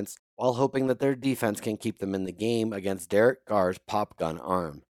offense, while hoping that their defense can keep them in the game against Derek Carr's pop-gun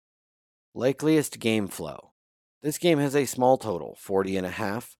arm. Likeliest game flow. This game has a small total,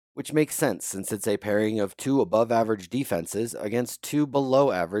 40.5, which makes sense since it's a pairing of 2 above-average defenses against 2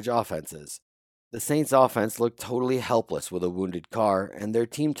 below-average offenses. The Saints' offense looked totally helpless with a wounded Carr, and their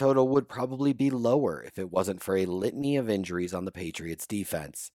team total would probably be lower if it wasn't for a litany of injuries on the Patriots'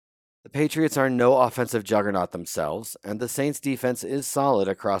 defense. The Patriots are no offensive juggernaut themselves, and the Saints' defense is solid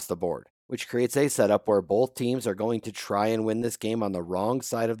across the board, which creates a setup where both teams are going to try and win this game on the wrong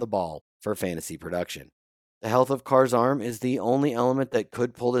side of the ball for fantasy production. The health of Carr's arm is the only element that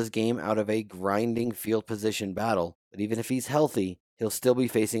could pull this game out of a grinding field position battle, but even if he's healthy, he'll still be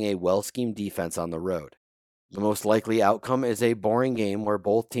facing a well-schemed defense on the road. The most likely outcome is a boring game where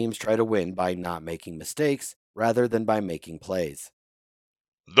both teams try to win by not making mistakes rather than by making plays.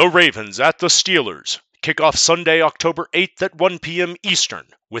 The Ravens at the Steelers. Kickoff Sunday, October 8th at 1 p.m. Eastern,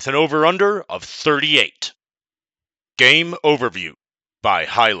 with an over-under of 38. Game Overview by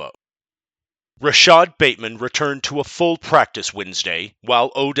Hilo. Rashad Bateman returned to a full practice Wednesday,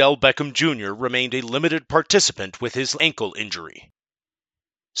 while Odell Beckham Jr. remained a limited participant with his ankle injury.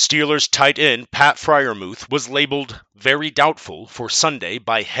 Steelers tight end Pat Freiermuth was labeled very doubtful for Sunday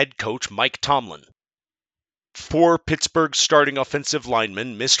by head coach Mike Tomlin. 4 Pittsburgh starting offensive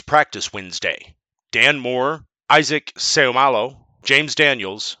linemen missed practice Wednesday: Dan Moore, Isaac Seumalo, James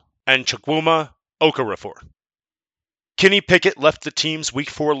Daniels, and Chukwuma Okorafor. Kenny Pickett left the team's Week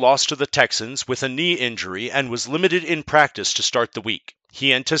 4 loss to the Texans with a knee injury and was limited in practice to start the week.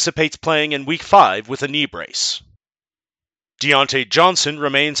 He anticipates playing in Week 5 with a knee brace. Deontay Johnson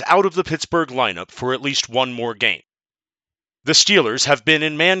remains out of the Pittsburgh lineup for at least one more game. The Steelers have been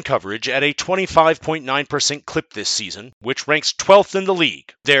in man coverage at a 25.9% clip this season, which ranks 12th in the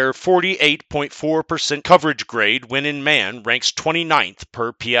league. Their 48.4% coverage grade when in man ranks 29th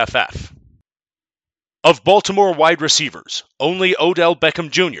per PFF. Of Baltimore wide receivers, only Odell Beckham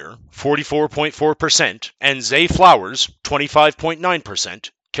Jr., 44.4%, and Zay Flowers,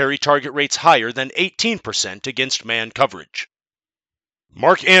 25.9%, carry target rates higher than 18% against man coverage.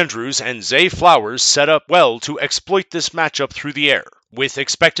 Mark Andrews and Zay Flowers set up well to exploit this matchup through the air, with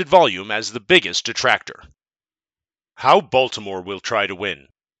expected volume as the biggest detractor. How Baltimore will try to win.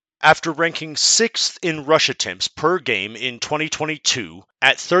 After ranking 6th in rush attempts per game in 2022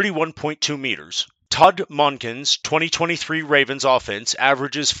 at 31.2 meters, Todd Monken's 2023 Ravens offense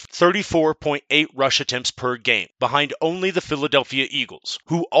averages 34.8 rush attempts per game, behind only the Philadelphia Eagles,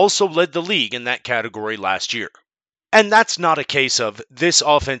 who also led the league in that category last year. And that's not a case of this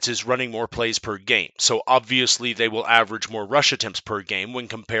offense is running more plays per game, so obviously they will average more rush attempts per game when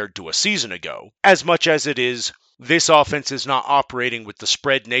compared to a season ago, as much as it is this offense is not operating with the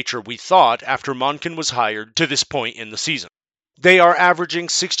spread nature we thought after Monken was hired to this point in the season. They are averaging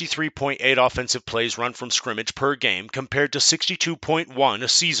 63.8 offensive plays run from scrimmage per game compared to 62.1 a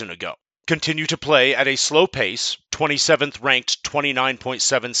season ago. Continue to play at a slow pace, 27th ranked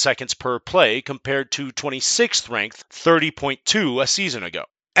 29.7 seconds per play compared to 26th ranked 30.2 a season ago.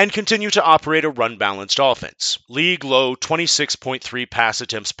 And continue to operate a run-balanced offense, league low 26.3 pass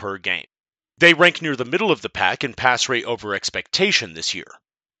attempts per game. They rank near the middle of the pack in pass rate over expectation this year.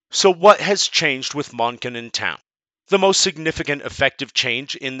 So what has changed with Monken in town? The most significant effective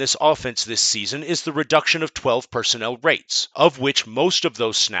change in this offense this season is the reduction of 12 personnel rates, of which most of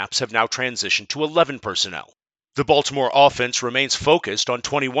those snaps have now transitioned to 11 personnel. The Baltimore offense remains focused on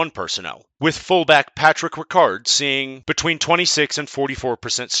 21 personnel, with fullback Patrick Ricard seeing between 26 and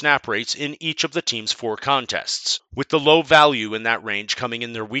 44% snap rates in each of the team's 4 contests, with the low value in that range coming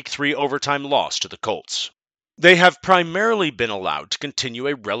in their Week 3 overtime loss to the Colts. They have primarily been allowed to continue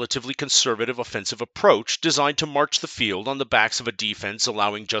a relatively conservative offensive approach designed to march the field on the backs of a defense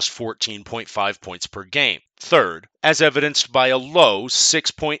allowing just 14.5 points per game. Third, as evidenced by a low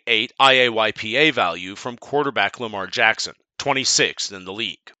 6.8 IAYPA value from quarterback Lamar Jackson, 26th in the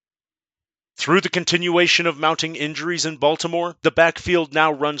league. Through the continuation of mounting injuries in Baltimore, the backfield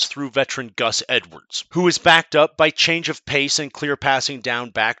now runs through veteran Gus Edwards, who is backed up by change of pace and clear passing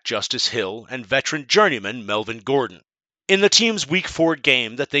down back Justice Hill and veteran journeyman Melvin Gordon. In the team's Week 4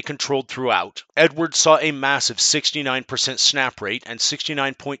 game that they controlled throughout, Edwards saw a massive 69% snap rate and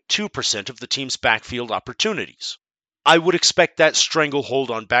 69.2% of the team's backfield opportunities. I would expect that stranglehold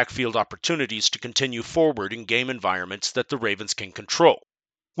on backfield opportunities to continue forward in game environments that the Ravens can control,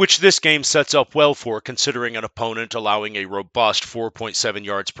 which this game sets up well for considering an opponent allowing a robust 4.7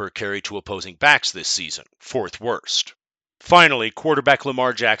 yards per carry to opposing backs this season, 4th worst. Finally, quarterback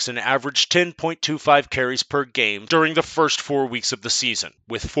Lamar Jackson averaged 10.25 carries per game during the first 4 weeks of the season,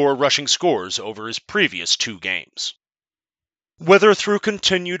 with 4 rushing scores over his previous 2 games. Whether through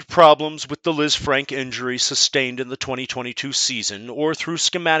continued problems with the Liz Frank injury sustained in the 2022 season or through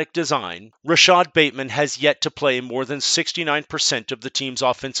schematic design, Rashad Bateman has yet to play more than 69% of the team's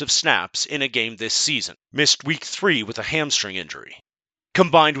offensive snaps in a game this season, missed Week 3 with a hamstring injury.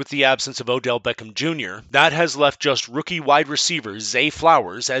 Combined with the absence of Odell Beckham Jr., that has left just rookie wide receiver Zay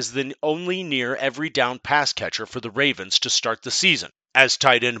Flowers as the only near every down pass catcher for the Ravens to start the season, as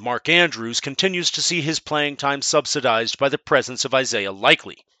tight end Mark Andrews continues to see his playing time subsidized by the presence of Isaiah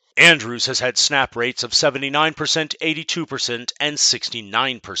Likely. Andrews has had snap rates of 79%, 82%, and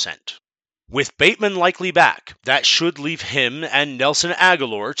 69%. With Bateman likely back, that should leave him and Nelson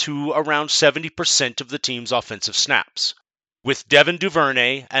Aguilar to around 70% of the team's offensive snaps, with Devin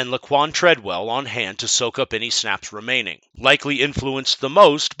Duvernay and Laquan Treadwell on hand to soak up any snaps remaining, likely influenced the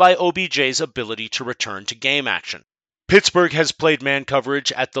most by OBJ's ability to return to game action. Pittsburgh has played man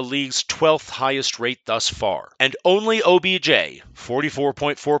coverage at the league's 12th highest rate thus far, and only OBJ,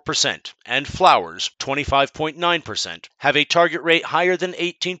 44.4%, and Flowers, 25.9%, have a target rate higher than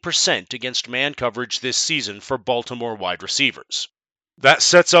 18% against man coverage this season for Baltimore wide receivers. That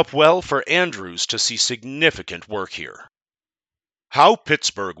sets up well for Andrews to see significant work here. How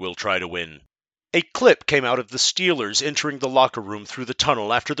Pittsburgh will try to win. A clip came out of the Steelers entering the locker room through the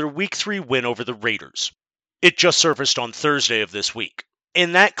tunnel after their Week 3 win over the Raiders. It just surfaced on Thursday of this week.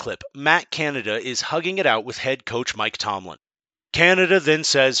 In that clip, Matt Canada is hugging it out with head coach Mike Tomlin. Canada then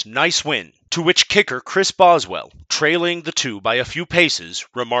says, "Nice win," to which kicker Chris Boswell, trailing the two by a few paces,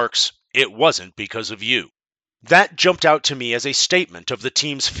 remarks, "It wasn't because of you." That jumped out to me as a statement of the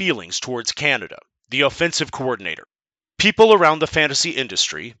team's feelings towards Canada, the offensive coordinator. People around the fantasy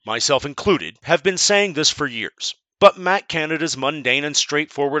industry, myself included, have been saying this for years. But Matt Canada's mundane and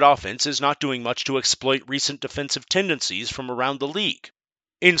straightforward offense is not doing much to exploit recent defensive tendencies from around the league,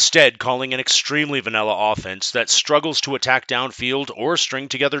 instead calling an extremely vanilla offense that struggles to attack downfield or string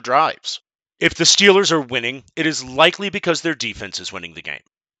together drives. If the Steelers are winning, it is likely because their defense is winning the game.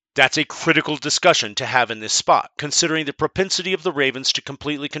 That's a critical discussion to have in this spot, considering the propensity of the Ravens to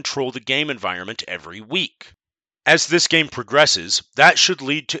completely control the game environment every week. As this game progresses, that should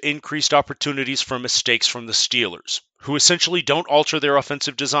lead to increased opportunities for mistakes from the Steelers, who essentially don't alter their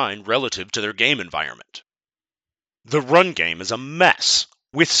offensive design relative to their game environment. The run game is a mess,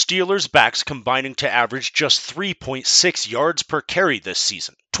 with Steelers backs combining to average just 3.6 yards per carry this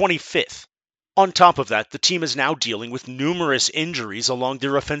season, 25th. On top of that, the team is now dealing with numerous injuries along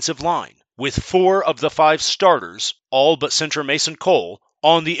their offensive line, with 4 of the 5 starters, all but center Mason Cole,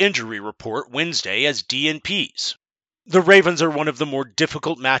 on the injury report Wednesday as DNPs. The Ravens are one of the more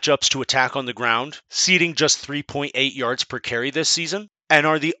difficult matchups to attack on the ground, ceding just 3.8 yards per carry this season, and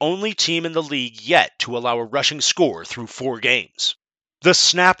are the only team in the league yet to allow a rushing score through 4 games. The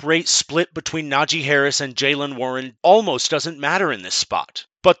snap rate split between Najee Harris and Jaylen Warren almost doesn't matter in this spot,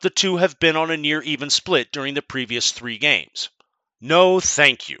 but the two have been on a near even split during the previous 3 games. No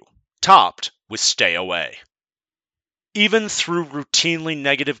thank you, topped with stay away. Even through routinely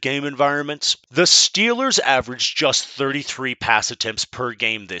negative game environments, the Steelers averaged just 33 pass attempts per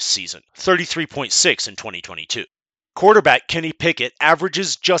game this season, 33.6 in 2022. Quarterback Kenny Pickett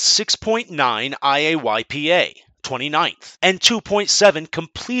averages just 6.9 IAYPA, 29th, and 2.7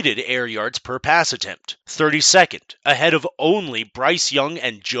 completed air yards per pass attempt, 32nd, ahead of only Bryce Young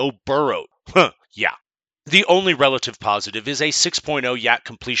and Joe Burrow. Yeah. The only relative positive is a 6.0 YAC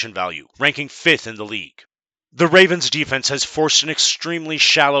completion value, ranking 5th in the league. The Ravens' defense has forced an extremely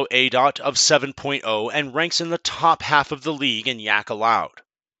shallow ADOT of 7.0 and ranks in the top half of the league in yak allowed.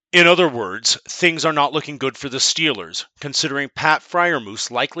 In other words, things are not looking good for the Steelers, considering Pat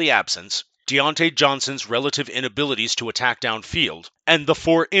Freiermuth's likely absence, Deontay Johnson's relative inabilities to attack downfield, and the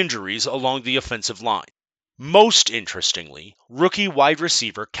 4 injuries along the offensive line. Most interestingly, rookie wide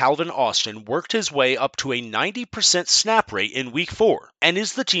receiver Calvin Austin worked his way up to a 90% snap rate in Week 4 and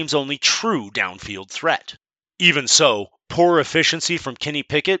is the team's only true downfield threat. Even so, poor efficiency from Kenny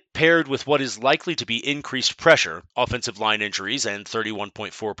Pickett paired with what is likely to be increased pressure, offensive line injuries, and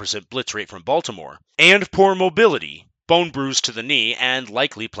 31.4% blitz rate from Baltimore, and poor mobility, bone bruise to the knee and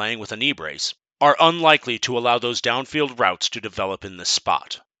likely playing with a knee brace, are unlikely to allow those downfield routes to develop in this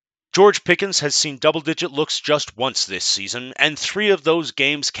spot. George Pickens has seen double-digit looks just once this season, and 3 of those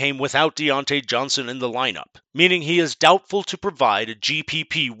games came without Deontay Johnson in the lineup, meaning he is doubtful to provide a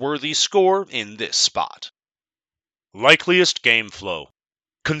GPP-worthy score in this spot. Likeliest game flow.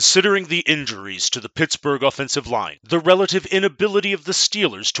 Considering the injuries to the Pittsburgh offensive line, the relative inability of the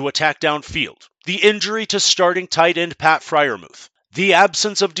Steelers to attack downfield, the injury to starting tight end Pat Freiermuth, the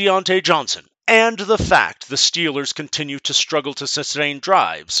absence of Deontay Johnson, and the fact the Steelers continue to struggle to sustain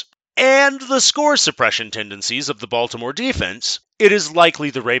drives, and the score suppression tendencies of the Baltimore defense, it is likely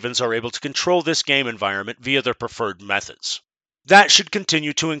the Ravens are able to control this game environment via their preferred methods. That should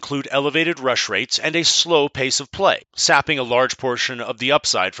continue to include elevated rush rates and a slow pace of play, sapping a large portion of the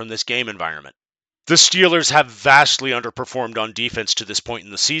upside from this game environment. The Steelers have vastly underperformed on defense to this point in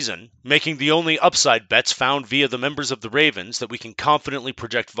the season, making the only upside bets found via the members of the Ravens that we can confidently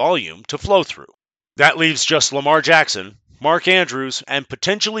project volume to flow through. That leaves just Lamar Jackson, Mark Andrews, and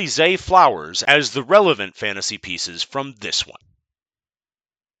potentially Zay Flowers as the relevant fantasy pieces from this one.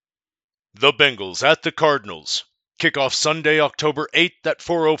 The Bengals at the Cardinals. Kickoff Sunday, October 8th at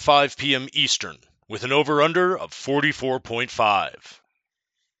 4:05 p.m. Eastern, with an over-under of 44.5.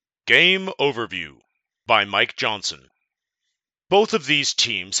 Game Overview by Mike Johnson. Both of these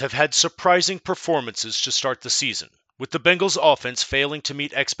teams have had surprising performances to start the season, with the Bengals offense failing to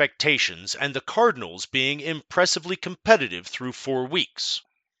meet expectations and the Cardinals being impressively competitive through 4 weeks.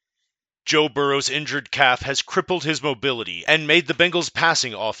 Joe Burrow's injured calf has crippled his mobility and made the Bengals'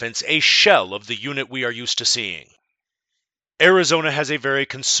 passing offense a shell of the unit we are used to seeing. Arizona has a very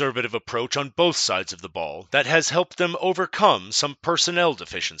conservative approach on both sides of the ball that has helped them overcome some personnel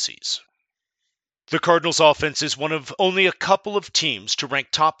deficiencies. The Cardinals' offense is one of only a couple of teams to rank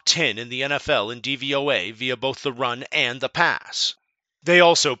top 10 in the NFL in DVOA via both the run and the pass. They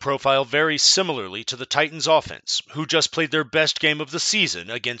also profile very similarly to the Titans' offense, who just played their best game of the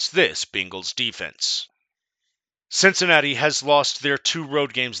season against this Bengals defense. Cincinnati has lost their 2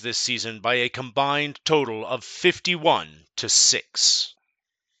 road games this season by a combined total of 51-6.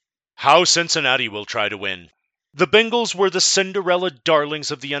 How Cincinnati will try to win. The Bengals were the Cinderella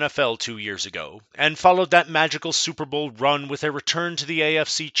darlings of the NFL 2 years ago, and followed that magical Super Bowl run with a return to the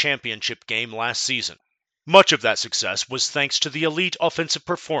AFC Championship game last season. Much of that success was thanks to the elite offensive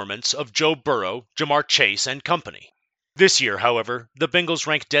performance of Joe Burrow, Jamar Chase, and company. This year, however, the Bengals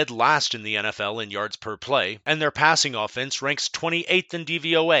rank dead last in the NFL in yards per play, and their passing offense ranks 28th in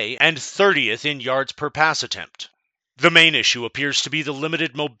DVOA and 30th in yards per pass attempt. The main issue appears to be the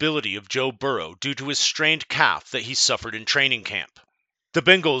limited mobility of Joe Burrow due to his strained calf that he suffered in training camp. The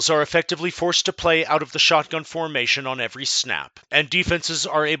Bengals are effectively forced to play out of the shotgun formation on every snap, and defenses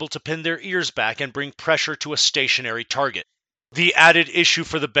are able to pin their ears back and bring pressure to a stationary target. The added issue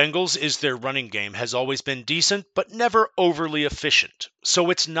for the Bengals is their running game has always been decent, but never overly efficient, so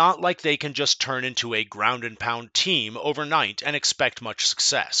it's not like they can just turn into a ground-and-pound team overnight and expect much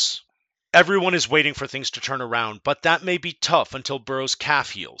success. Everyone is waiting for things to turn around, but that may be tough until Burrow's calf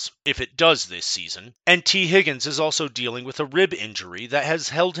heals, if it does this season, and T. Higgins is also dealing with a rib injury that has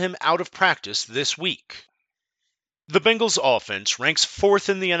held him out of practice this week. The Bengals' offense ranks 4th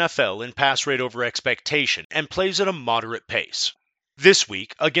in the NFL in pass rate over expectation and plays at a moderate pace. This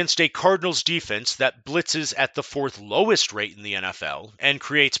week, against a Cardinals defense that blitzes at the 4th lowest rate in the NFL and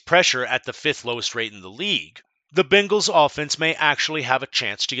creates pressure at the 5th lowest rate in the league, the Bengals' offense may actually have a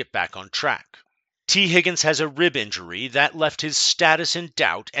chance to get back on track. T. Higgins has a rib injury that left his status in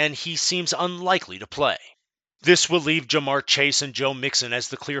doubt, and he seems unlikely to play. This will leave Jamar Chase and Joe Mixon as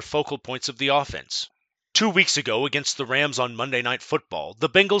the clear focal points of the offense. 2 weeks ago against the Rams on Monday Night Football, the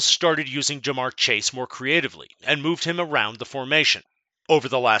Bengals started using Jamar Chase more creatively and moved him around the formation. Over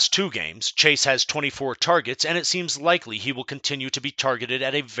the last 2 games, Chase has 24 targets, and it seems likely he will continue to be targeted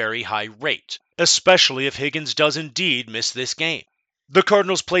at a very high rate, especially if Higgins does indeed miss this game. The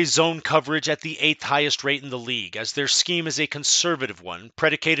Cardinals play zone coverage at the 8th highest rate in the league, as their scheme is a conservative one,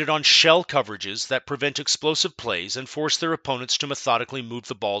 predicated on shell coverages that prevent explosive plays and force their opponents to methodically move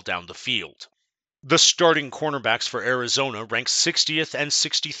the ball down the field. The starting cornerbacks for Arizona rank 60th and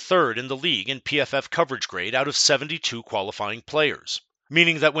 63rd in the league in PFF coverage grade out of 72 qualifying players,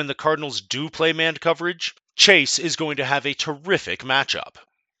 meaning that when the Cardinals do play man coverage, Chase is going to have a terrific matchup.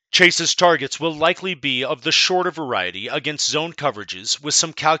 Chase's targets will likely be of the shorter variety against zone coverages, with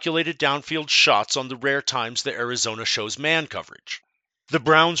some calculated downfield shots on the rare times that Arizona shows man coverage. The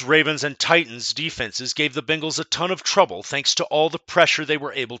Browns, Ravens, and Titans defenses gave the Bengals a ton of trouble thanks to all the pressure they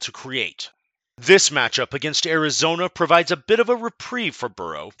were able to create. This matchup against Arizona provides a bit of a reprieve for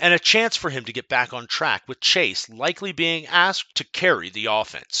Burrow and a chance for him to get back on track, with Chase likely being asked to carry the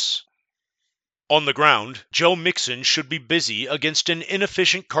offense. On the ground, Joe Mixon should be busy against an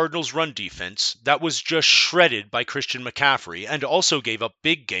inefficient Cardinals run defense that was just shredded by Christian McCaffrey and also gave up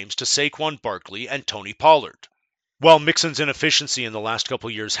big games to Saquon Barkley and Tony Pollard. While Mixon's inefficiency in the last couple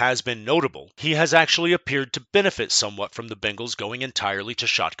years has been notable, he has actually appeared to benefit somewhat from the Bengals going entirely to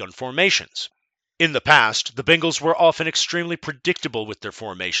shotgun formations. In the past, the Bengals were often extremely predictable with their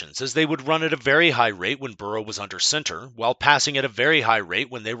formations, as they would run at a very high rate when Burrow was under center, while passing at a very high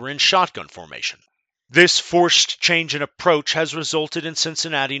rate when they were in shotgun formation. This forced change in approach has resulted in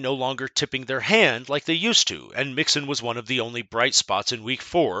Cincinnati no longer tipping their hand like they used to, and Mixon was one of the only bright spots in Week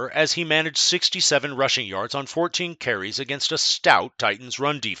 4 as he managed 67 rushing yards on 14 carries against a stout Titans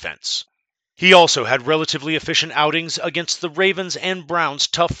run defense. He also had relatively efficient outings against the Ravens and Browns'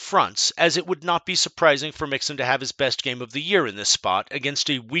 tough fronts, as it would not be surprising for Mixon to have his best game of the year in this spot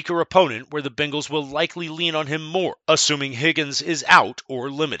against a weaker opponent where the Bengals will likely lean on him more, assuming Higgins is out or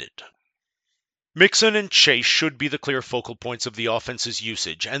limited. Mixon and Chase should be the clear focal points of the offense's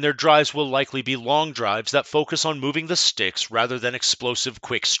usage, and their drives will likely be long drives that focus on moving the sticks rather than explosive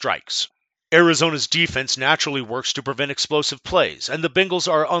quick strikes. Arizona's defense naturally works to prevent explosive plays, and the Bengals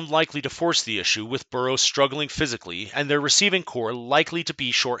are unlikely to force the issue, with Burrow struggling physically and their receiving core likely to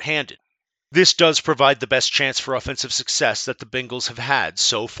be short-handed. This does provide the best chance for offensive success that the Bengals have had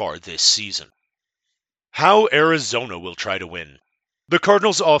so far this season. How Arizona will try to win. The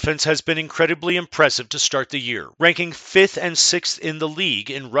Cardinals' offense has been incredibly impressive to start the year, ranking 5th and 6th in the league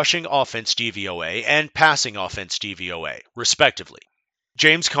in rushing offense DVOA and passing offense DVOA, respectively.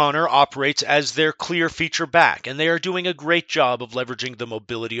 James Conner operates as their clear feature back, and they are doing a great job of leveraging the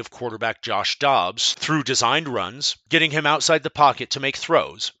mobility of quarterback Josh Dobbs through designed runs, getting him outside the pocket to make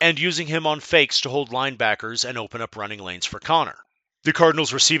throws, and using him on fakes to hold linebackers and open up running lanes for Conner. The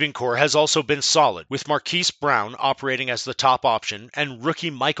Cardinals' receiving core has also been solid, with Marquise Brown operating as the top option and rookie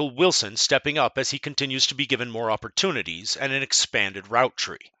Michael Wilson stepping up as he continues to be given more opportunities and an expanded route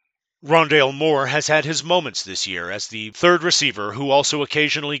tree. Rondale Moore has had his moments this year as the third receiver who also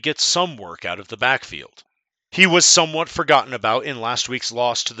occasionally gets some work out of the backfield. He was somewhat forgotten about in last week's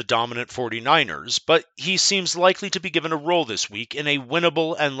loss to the dominant 49ers, but he seems likely to be given a role this week in a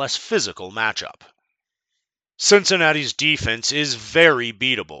winnable and less physical matchup. Cincinnati's defense is very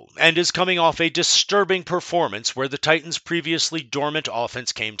beatable and is coming off a disturbing performance where the Titans' previously dormant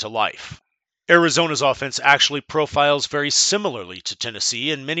offense came to life. Arizona's offense actually profiles very similarly to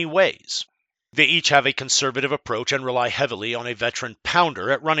Tennessee in many ways. They each have a conservative approach and rely heavily on a veteran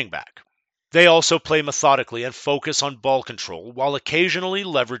pounder at running back. They also play methodically and focus on ball control while occasionally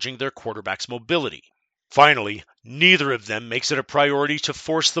leveraging their quarterback's mobility. Finally, neither of them makes it a priority to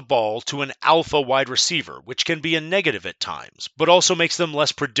force the ball to an alpha wide receiver, which can be a negative at times, but also makes them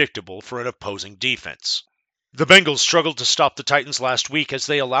less predictable for an opposing defense. The Bengals struggled to stop the Titans last week as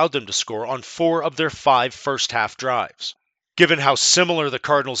they allowed them to score on 4 of their 5 first-half drives. Given how similar the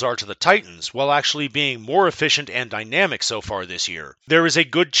Cardinals are to the Titans, while actually being more efficient and dynamic so far this year, there is a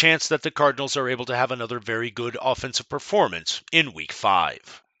good chance that the Cardinals are able to have another very good offensive performance in Week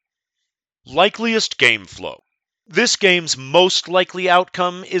 5. Likeliest game flow. This game's most likely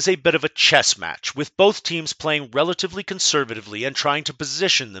outcome is a bit of a chess match, with both teams playing relatively conservatively and trying to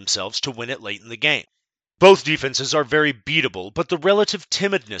position themselves to win it late in the game. Both defenses are very beatable, but the relative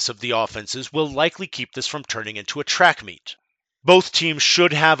timidness of the offenses will likely keep this from turning into a track meet. Both teams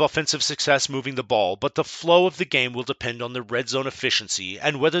should have offensive success moving the ball, but the flow of the game will depend on their red zone efficiency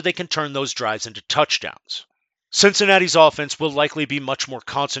and whether they can turn those drives into touchdowns. Cincinnati's offense will likely be much more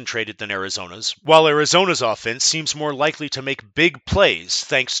concentrated than Arizona's, while Arizona's offense seems more likely to make big plays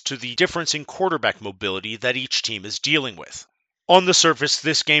thanks to the difference in quarterback mobility that each team is dealing with. On the surface,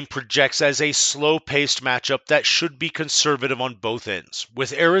 this game projects as a slow-paced matchup that should be conservative on both ends,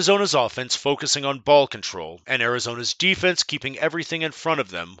 with Arizona's offense focusing on ball control and Arizona's defense keeping everything in front of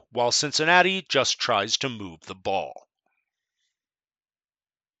them, while Cincinnati just tries to move the ball.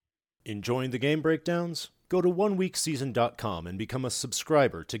 Enjoying the game breakdowns? Go to oneweekseason.com and become a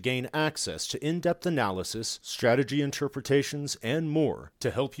subscriber to gain access to in-depth analysis, strategy interpretations, and more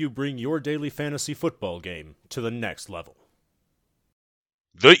to help you bring your daily fantasy football game to the next level.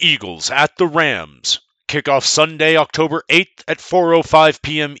 The Eagles at the Rams. Kickoff Sunday, October 8th at 4:05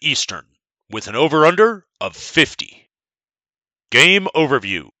 p.m. Eastern, with an over-under of 50. Game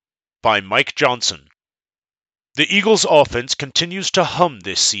Overview by Mike Johnson. The Eagles' offense continues to hum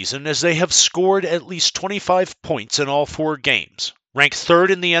this season as they have scored at least 25 points in all 4 games, ranked 3rd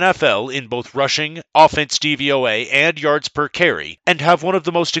in the NFL in both rushing, offense DVOA, and yards per carry, and have one of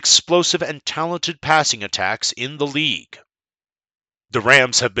the most explosive and talented passing attacks in the league. The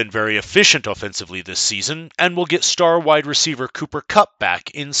Rams have been very efficient offensively this season and will get star wide receiver Cooper Kupp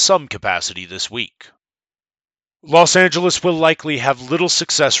back in some capacity this week. Los Angeles will likely have little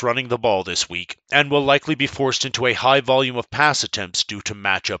success running the ball this week and will likely be forced into a high volume of pass attempts due to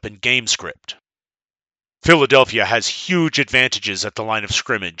matchup and game script. Philadelphia has huge advantages at the line of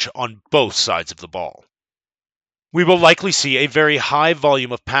scrimmage on both sides of the ball. We will likely see a very high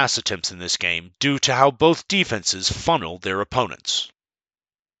volume of pass attempts in this game due to how both defenses funnel their opponents.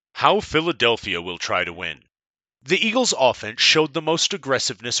 How Philadelphia will try to win. The Eagles' offense showed the most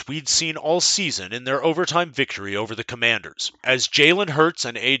aggressiveness we'd seen all season in their overtime victory over the Commanders, as Jalen Hurts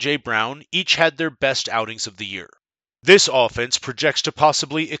and A.J. Brown each had their best outings of the year. This offense projects to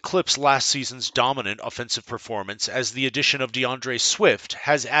possibly eclipse last season's dominant offensive performance as the addition of DeAndre Swift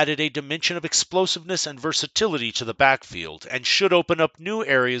has added a dimension of explosiveness and versatility to the backfield and should open up new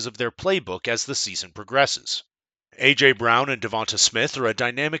areas of their playbook as the season progresses. A.J. Brown and Devonta Smith are a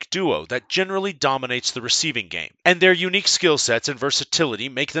dynamic duo that generally dominates the receiving game, and their unique skill sets and versatility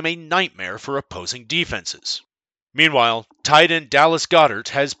make them a nightmare for opposing defenses. Meanwhile, tight end Dallas Goedert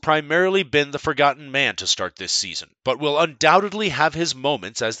has primarily been the forgotten man to start this season, but will undoubtedly have his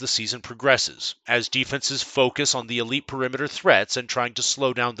moments as the season progresses, as defenses focus on the elite perimeter threats and trying to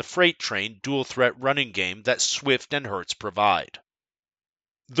slow down the freight train dual-threat running game that Swift and Hurts provide.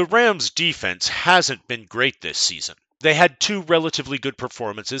 The Rams' defense hasn't been great this season. They had 2 relatively good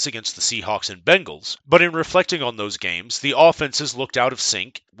performances against the Seahawks and Bengals, but in reflecting on those games, the offenses looked out of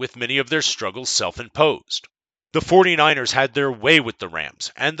sync, with many of their struggles self-imposed. The 49ers had their way with the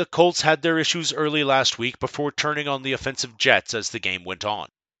Rams, and the Colts had their issues early last week before turning on the offensive jets as the game went on.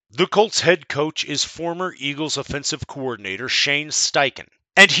 The Colts head coach is former Eagles offensive coordinator Shane Steichen,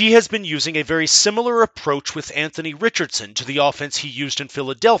 and he has been using a very similar approach with Anthony Richardson to the offense he used in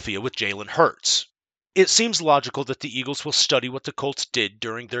Philadelphia with Jalen Hurts. It seems logical that the Eagles will study what the Colts did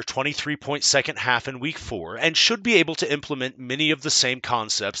during their 23-point second half in Week 4 and should be able to implement many of the same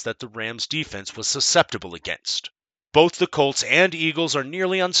concepts that the Rams' defense was susceptible against. Both the Colts and Eagles are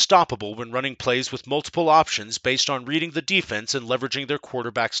nearly unstoppable when running plays with multiple options based on reading the defense and leveraging their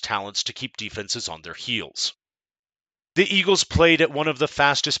quarterback's talents to keep defenses on their heels. The Eagles played at one of the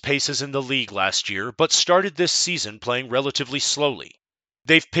fastest paces in the league last year, but started this season playing relatively slowly.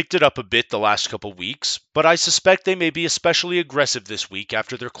 They've picked it up a bit the last couple weeks, but I suspect they may be especially aggressive this week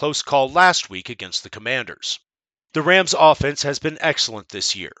after their close call last week against the Commanders. The Rams' offense has been excellent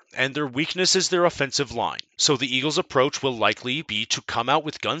this year, and their weakness is their offensive line, so the Eagles' approach will likely be to come out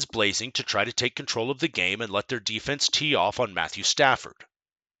with guns blazing to try to take control of the game and let their defense tee off on Matthew Stafford.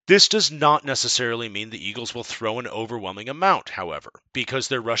 This does not necessarily mean the Eagles will throw an overwhelming amount, however, because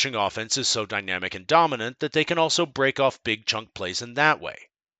their rushing offense is so dynamic and dominant that they can also break off big chunk plays in that way.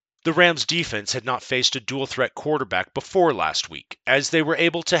 The Rams' defense had not faced a dual-threat quarterback before last week, as they were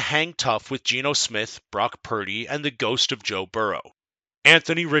able to hang tough with Geno Smith, Brock Purdy, and the ghost of Joe Burrow.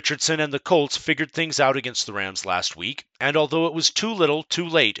 Anthony Richardson and the Colts figured things out against the Rams last week, and although it was too little, too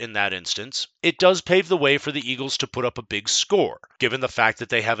late in that instance, it does pave the way for the Eagles to put up a big score, given the fact that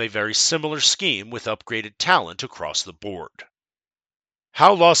they have a very similar scheme with upgraded talent across the board.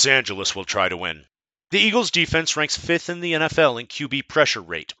 How Los Angeles will try to win. The Eagles' defense ranks 5th in the NFL in QB pressure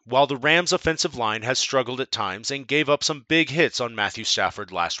rate, while the Rams' offensive line has struggled at times and gave up some big hits on Matthew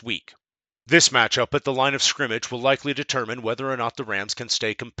Stafford last week. This matchup at the line of scrimmage will likely determine whether or not the Rams can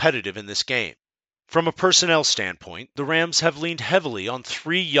stay competitive in this game. From a personnel standpoint, the Rams have leaned heavily on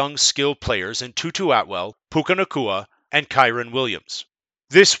 3 young skilled players in Tutu Atwell, Puka Nacua, and Kyren Williams.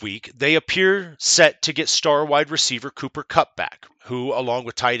 This week, they appear set to get star wide receiver Cooper Kupp back, who, along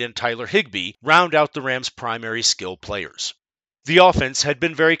with tight end Tyler Higbee, round out the Rams' primary skill players. The offense had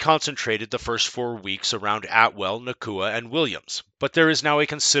been very concentrated the first 4 weeks around Atwell, Nacua, and Williams, but there is now a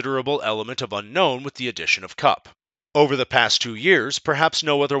considerable element of unknown with the addition of Kupp. Over the past 2 years, perhaps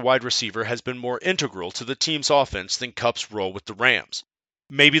no other wide receiver has been more integral to the team's offense than Kupp's role with the Rams.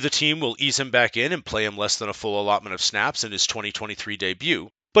 Maybe the team will ease him back in and play him less than a full allotment of snaps in his 2023 debut,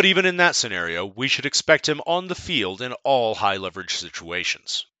 But even in that scenario, we should expect him on the field in all high-leverage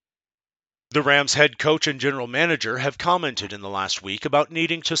situations. The Rams head coach and general manager have commented in the last week about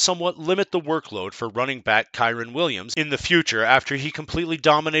needing to somewhat limit the workload for running back Kyren Williams in the future after he completely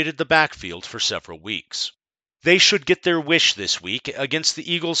dominated the backfield for several weeks. They should get their wish this week against the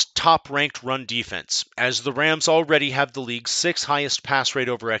Eagles' top-ranked run defense, as the Rams already have the league's 6th highest pass rate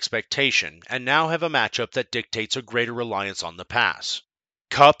over expectation and now have a matchup that dictates a greater reliance on the pass.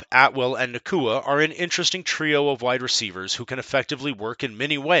 Kupp, Atwell, and Nacua are an interesting trio of wide receivers who can effectively work in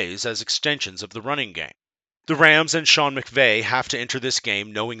many ways as extensions of the running game. The Rams and Sean McVay have to enter this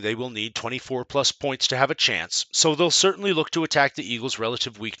game knowing they will need 24-plus points to have a chance, so they'll certainly look to attack the Eagles'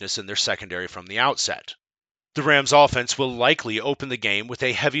 relative weakness in their secondary from the outset. The Rams' offense will likely open the game with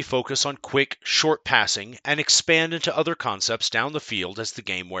a heavy focus on quick, short passing and expand into other concepts down the field as the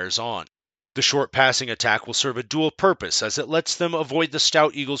game wears on. The short passing attack will serve a dual purpose as it lets them avoid the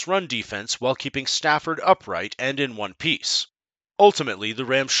stout Eagles' run defense while keeping Stafford upright and in one piece. Ultimately, the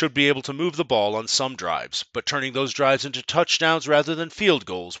Rams should be able to move the ball on some drives, but turning those drives into touchdowns rather than field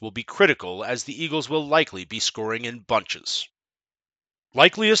goals will be critical as the Eagles will likely be scoring in bunches.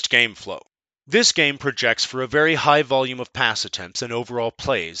 Likeliest game flow. This game projects for a very high volume of pass attempts and overall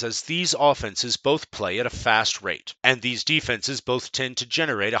plays as these offenses both play at a fast rate, and these defenses both tend to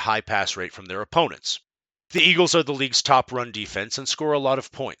generate a high pass rate from their opponents. The Eagles are the league's top run defense and score a lot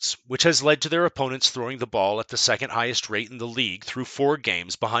of points, which has led to their opponents throwing the ball at the second highest rate in the league through 4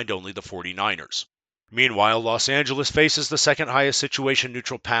 games behind only the 49ers. Meanwhile, Los Angeles faces the second highest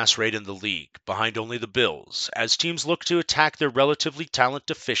situation-neutral pass rate in the league, behind only the Bills, as teams look to attack their relatively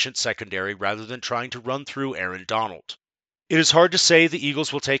talent-deficient secondary rather than trying to run through Aaron Donald. It is hard to say the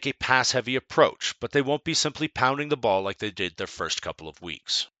Eagles will take a pass-heavy approach, but they won't be simply pounding the ball like they did their first couple of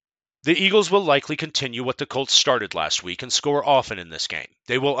weeks. The Eagles will likely continue what the Colts started last week and score often in this game.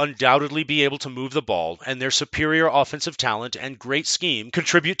 They will undoubtedly be able to move the ball, and their superior offensive talent and great scheme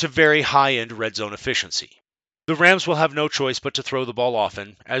contribute to very high-end red zone efficiency. The Rams will have no choice but to throw the ball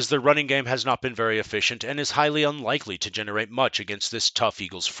often, as their running game has not been very efficient and is highly unlikely to generate much against this tough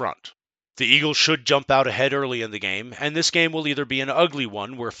Eagles front. The Eagles should jump out ahead early in the game, and this game will either be an ugly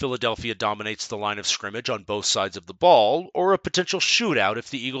one where Philadelphia dominates the line of scrimmage on both sides of the ball, or a potential shootout if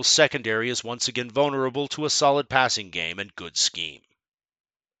the Eagles' secondary is once again vulnerable to a solid passing game and good scheme.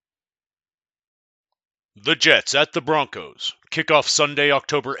 The Jets at the Broncos. Kickoff Sunday,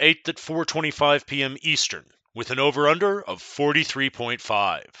 October 8th at 4:25 p.m. Eastern, with an over-under of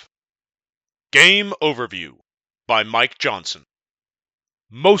 43.5. Game Overview by Mike Johnson.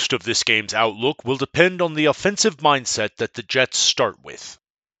 Most of this game's outlook will depend on the offensive mindset that the Jets start with.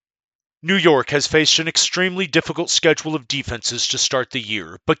 New York has faced an extremely difficult schedule of defenses to start the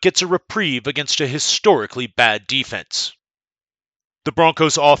year, but gets a reprieve against a historically bad defense. The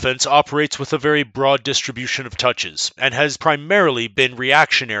Broncos' offense operates with a very broad distribution of touches, and has primarily been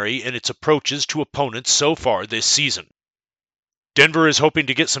reactionary in its approaches to opponents so far this season. Denver is hoping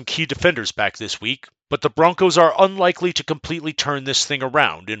to get some key defenders back this week, but the Broncos are unlikely to completely turn this thing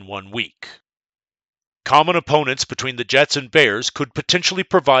around in 1 week. Common opponents between the Jets and Bears could potentially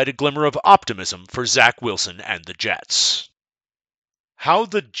provide a glimmer of optimism for Zach Wilson and the Jets. How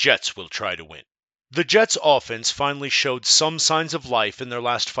the Jets will try to win. The Jets' offense finally showed some signs of life in their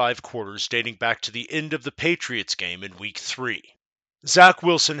last 5 quarters dating back to the end of the Patriots game in Week 3. Zach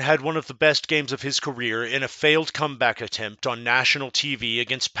Wilson had one of the best games of his career in a failed comeback attempt on national TV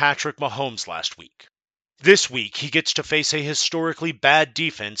against Patrick Mahomes last week. This week, he gets to face a historically bad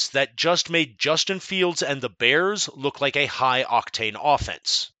defense that just made Justin Fields and the Bears look like a high-octane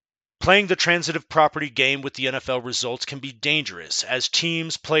offense. Playing the transitive property game with the NFL results can be dangerous, as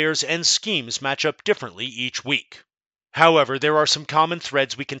teams, players, and schemes match up differently each week. However, there are some common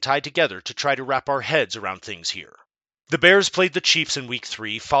threads we can tie together to try to wrap our heads around things here. The Bears played the Chiefs in Week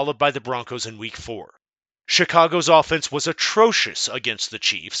 3, followed by the Broncos in Week 4. Chicago's offense was atrocious against the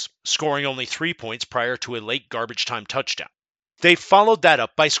Chiefs, scoring only 3 points prior to a late garbage time touchdown. They followed that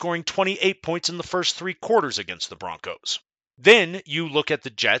up by scoring 28 points in the first 3 quarters against the Broncos. Then you look at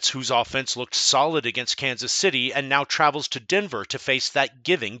the Jets, whose offense looked solid against Kansas City and now travels to Denver to face that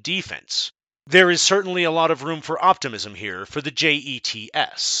giving defense. There is certainly a lot of room for optimism here for the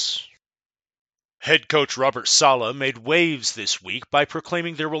Jets. Head coach Robert Saleh made waves this week by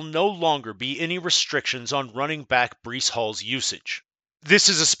proclaiming there will no longer be any restrictions on running back Breece Hall's usage. This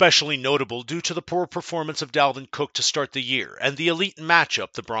is especially notable due to the poor performance of Dalvin Cook to start the year and the elite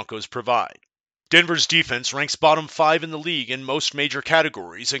matchup the Broncos provide. Denver's defense ranks bottom 5 in the league in most major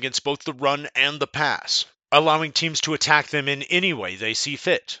categories against both the run and the pass, allowing teams to attack them in any way they see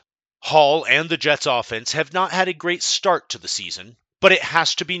fit. Hall and the Jets' offense have not had a great start to the season, but it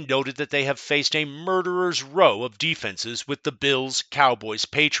has to be noted that they have faced a murderer's row of defenses with the Bills, Cowboys,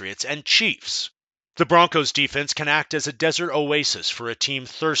 Patriots, and Chiefs. The Broncos defense can act as a desert oasis for a team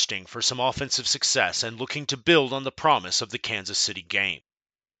thirsting for some offensive success and looking to build on the promise of the Kansas City game.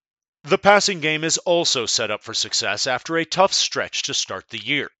 The passing game is also set up for success after a tough stretch to start the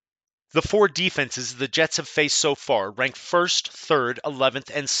year. The 4 defenses the Jets have faced so far rank 1st, 3rd, 11th,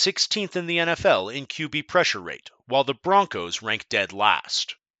 and 16th in the NFL in QB pressure rate, while the Broncos rank dead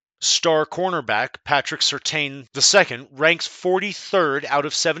last. Star cornerback Patrick Surtain II ranks 43rd out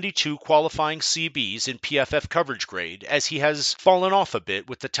of 72 qualifying CBs in PFF coverage grade, as he has fallen off a bit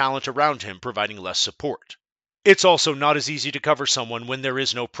with the talent around him providing less support. It's also not as easy to cover someone when there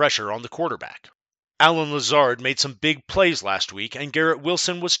is no pressure on the quarterback. Allen Lazard made some big plays last week, and Garrett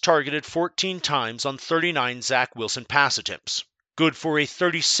Wilson was targeted 14 times on 39 Zach Wilson pass attempts, good for a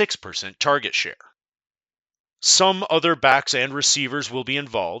 36% target share. Some other backs and receivers will be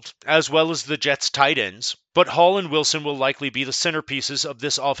involved, as well as the Jets' tight ends, but Hall and Wilson will likely be the centerpieces of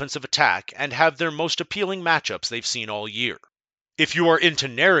this offensive attack and have their most appealing matchups they've seen all year. If you are into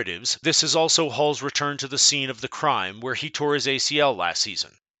narratives, this is also Hall's return to the scene of the crime where he tore his ACL last season.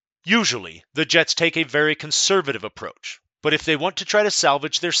 Usually, the Jets take a very conservative approach, but if they want to try to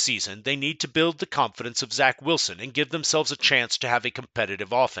salvage their season, they need to build the confidence of Zach Wilson and give themselves a chance to have a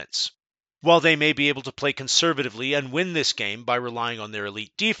competitive offense. While they may be able to play conservatively and win this game by relying on their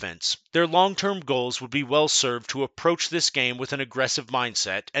elite defense, their long-term goals would be well served to approach this game with an aggressive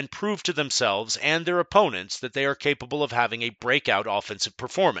mindset and prove to themselves and their opponents that they are capable of having a breakout offensive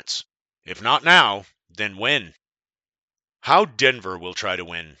performance. If not now, then when? How Denver will try to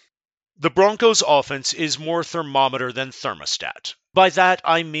win. The Broncos' offense is more thermometer than thermostat. By that,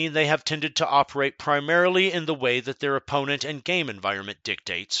 I mean they have tended to operate primarily in the way that their opponent and game environment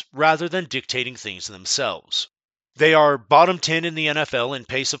dictates, rather than dictating things themselves. They are bottom 10 in the NFL in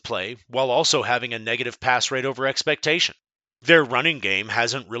pace of play, while also having a negative pass rate over expectation. Their running game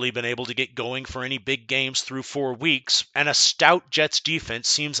hasn't really been able to get going for any big games through 4 weeks, and a stout Jets defense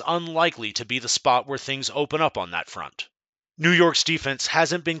seems unlikely to be the spot where things open up on that front. New York's defense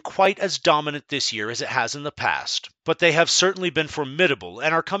hasn't been quite as dominant this year as it has in the past, but they have certainly been formidable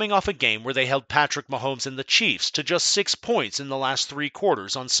and are coming off a game where they held Patrick Mahomes and the Chiefs to just 6 points in the last 3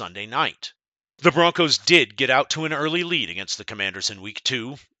 quarters on Sunday night. The Broncos did get out to an early lead against the Commanders in Week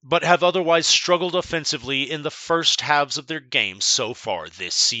 2, but have otherwise struggled offensively in the first halves of their games so far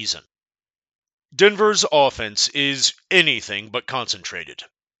this season. Denver's offense is anything but concentrated.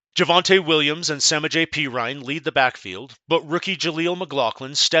 Javonte Williams and Samaje Perine lead the backfield, but rookie Jaleel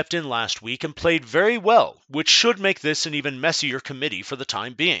McLaughlin stepped in last week and played very well, which should make this an even messier committee for the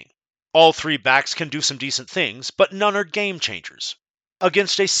time being. All 3 backs can do some decent things, but none are game changers.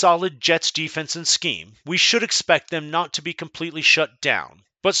 Against a solid Jets defense and scheme, we should expect them not to be completely shut down,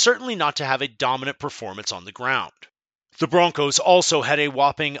 but certainly not to have a dominant performance on the ground. The Broncos also had a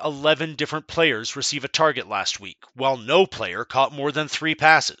whopping 11 different players receive a target last week, while no player caught more than 3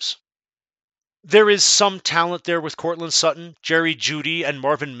 passes. There is some talent there with Courtland Sutton, Jerry Jeudy, and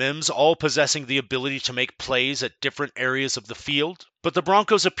Marvin Mims all possessing the ability to make plays at different areas of the field, but the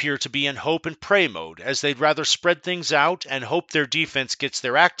Broncos appear to be in hope and pray mode as they'd rather spread things out and hope their defense gets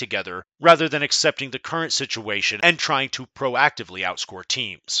their act together rather than accepting the current situation and trying to proactively outscore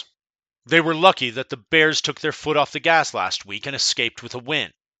teams. They were lucky that the Bears took their foot off the gas last week and escaped with a win.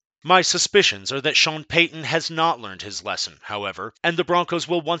 My suspicions are that Sean Payton has not learned his lesson, however, and the Broncos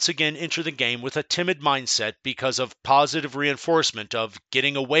will once again enter the game with a timid mindset because of positive reinforcement of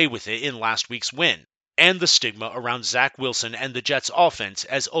getting away with it in last week's win, and the stigma around Zach Wilson and the Jets' offense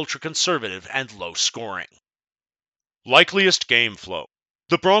as ultra-conservative and low-scoring. Likeliest game flow.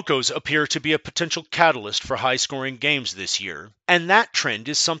 The Broncos appear to be a potential catalyst for high-scoring games this year, and that trend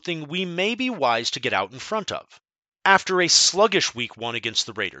is something we may be wise to get out in front of. After a sluggish Week 1 against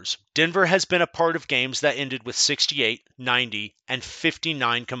the Raiders, Denver has been a part of games that ended with 68, 90, and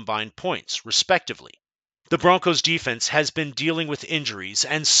 59 combined points, respectively. The Broncos' defense has been dealing with injuries,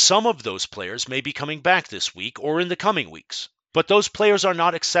 and some of those players may be coming back this week or in the coming weeks. But those players are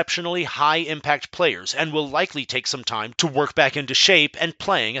not exceptionally high-impact players and will likely take some time to work back into shape and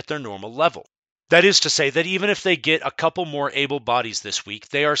playing at their normal level. That is to say that even if they get a couple more able bodies this week,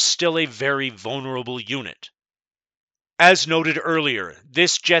 they are still a very vulnerable unit. As noted earlier,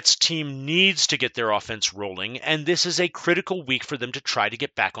 this Jets team needs to get their offense rolling, and this is a critical week for them to try to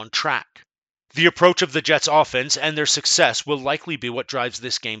get back on track. The approach of the Jets offense and their success will likely be what drives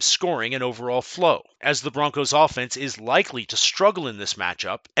this game's scoring and overall flow, as the Broncos offense is likely to struggle in this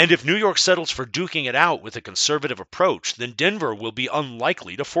matchup, and if New York settles for duking it out with a conservative approach, then Denver will be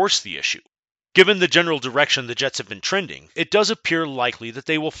unlikely to force the issue. Given the general direction the Jets have been trending, it does appear likely that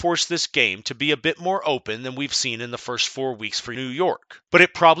they will force this game to be a bit more open than we've seen in the first 4 weeks for New York, but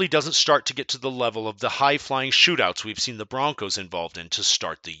it probably doesn't start to get to the level of the high-flying shootouts we've seen the Broncos involved in to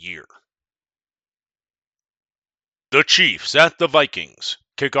start the year. The Chiefs at the Vikings.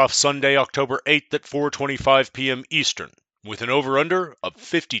 Kickoff Sunday, October 8th at 4:25 p.m. Eastern, with an over-under of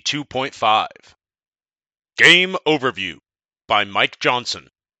 52.5. Game Overview by Mike Johnson.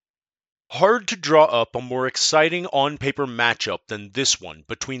 Hard to draw up a more exciting on-paper matchup than this one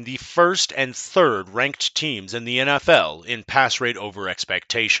between the first and third ranked teams in the NFL in pass rate over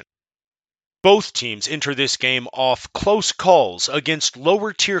expectation. Both teams enter this game off close calls against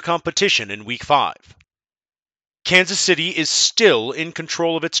lower-tier competition in Week 5. Kansas City is still in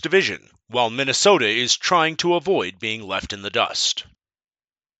control of its division, while Minnesota is trying to avoid being left in the dust.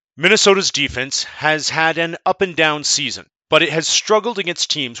 Minnesota's defense has had an up-and-down season, but it has struggled against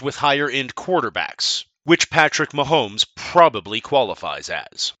teams with higher-end quarterbacks, which Patrick Mahomes probably qualifies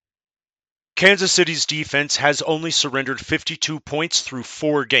as. Kansas City's defense has only surrendered 52 points through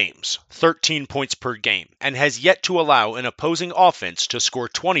 4 games, 13 points per game, and has yet to allow an opposing offense to score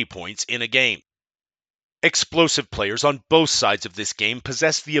 20 points in a game. Explosive players on both sides of this game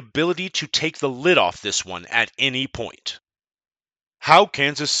possess the ability to take the lid off this one at any point. How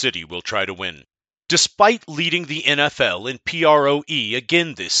Kansas City will try to win. Despite leading the NFL in PROE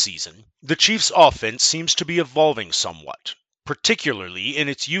again this season, the Chiefs' offense seems to be evolving somewhat, particularly in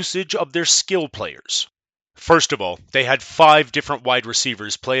its usage of their skill players. First of all, they had 5 different wide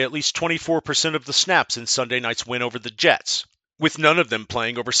receivers play at least 24% of the snaps in Sunday night's win over the Jets, with none of them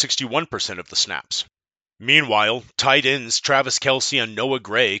playing over 61% of the snaps. Meanwhile, tight ends Travis Kelce and Noah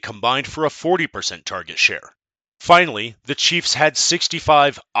Gray combined for a 40% target share. Finally, the Chiefs had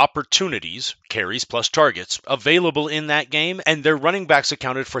 65 opportunities, carries plus targets, available in that game, and their running backs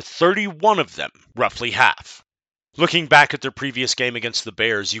accounted for 31 of them, roughly half. Looking back at their previous game against the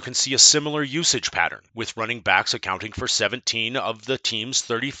Bears, you can see a similar usage pattern, with running backs accounting for 17 of the team's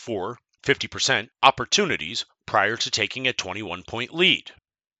 34, 50% opportunities prior to taking a 21-point lead.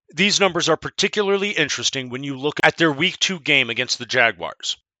 These numbers are particularly interesting when you look at their Week 2 game against the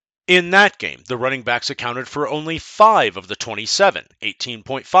Jaguars. In that game, the running backs accounted for only 5 of the 27,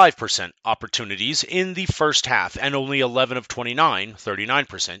 18.5% opportunities in the first half, and only 11 of 29,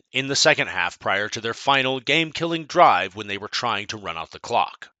 39%, in the second half prior to their final game-killing drive when they were trying to run out the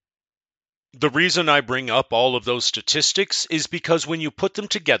clock. The reason I bring up all of those statistics is because when you put them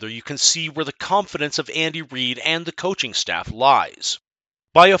together, you can see where the confidence of Andy Reid and the coaching staff lies.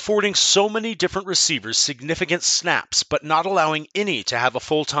 By affording so many different receivers significant snaps but not allowing any to have a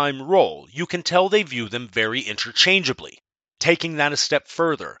full-time role, you can tell they view them very interchangeably. Taking that a step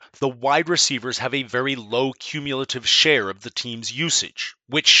further, the wide receivers have a very low cumulative share of the team's usage,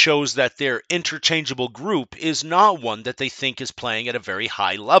 which shows that their interchangeable group is not one that they think is playing at a very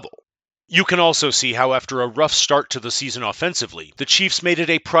high level. You can also see how after a rough start to the season offensively, the Chiefs made it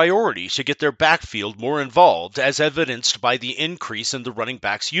a priority to get their backfield more involved, as evidenced by the increase in the running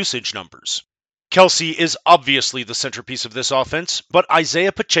backs' usage numbers. Kelce is obviously the centerpiece of this offense, but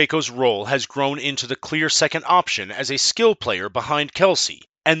Isaiah Pacheco's role has grown into the clear second option as a skill player behind Kelce,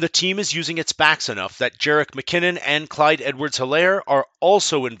 and the team is using its backs enough that Jerick McKinnon and Clyde Edwards-Helaire are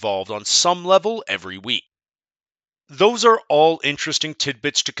also involved on some level every week. Those are all interesting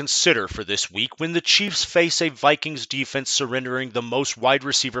tidbits to consider for this week when the Chiefs face a Vikings defense surrendering the most wide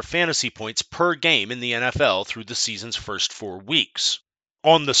receiver fantasy points per game in the NFL through the season's first 4 weeks.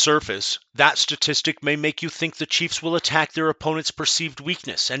 On the surface, that statistic may make you think the Chiefs will attack their opponent's perceived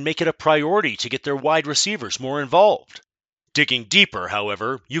weakness and make it a priority to get their wide receivers more involved. Digging deeper,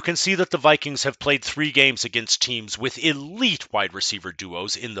 however, you can see that the Vikings have played 3 games against teams with elite wide receiver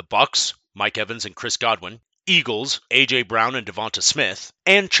duos in the Bucs, Mike Evans and Chris Godwin, Eagles, A.J. Brown and Devonta Smith,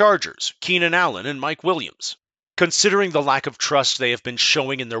 and Chargers, Keenan Allen and Mike Williams. Considering the lack of trust they have been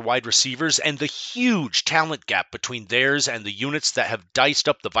showing in their wide receivers and the huge talent gap between theirs and the units that have diced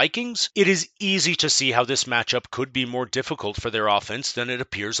up the Vikings, it is easy to see how this matchup could be more difficult for their offense than it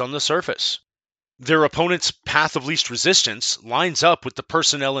appears on the surface. Their opponent's path of least resistance lines up with the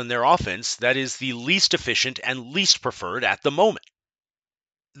personnel in their offense that is the least efficient and least preferred at the moment.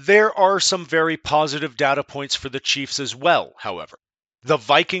 There are some very positive data points for the Chiefs as well, however. The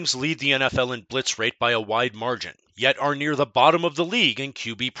Vikings lead the NFL in blitz rate by a wide margin, yet are near the bottom of the league in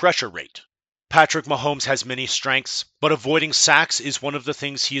QB pressure rate. Patrick Mahomes has many strengths, but avoiding sacks is one of the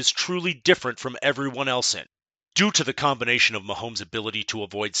things he is truly different from everyone else in. Due to the combination of Mahomes' ability to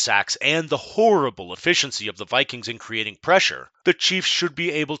avoid sacks and the horrible efficiency of the Vikings in creating pressure, the Chiefs should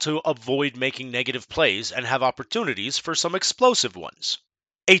be able to avoid making negative plays and have opportunities for some explosive ones.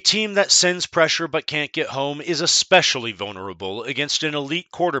 A team that sends pressure but can't get home is especially vulnerable against an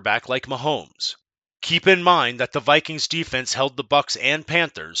elite quarterback like Mahomes. Keep in mind that the Vikings defense held the Bucs and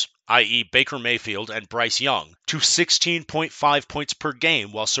Panthers, i.e. Baker Mayfield and Bryce Young, to 16.5 points per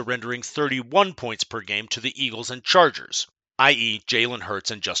game while surrendering 31 points per game to the Eagles and Chargers, i.e. Jalen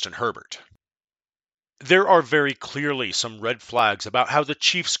Hurts and Justin Herbert. There are very clearly some red flags about how the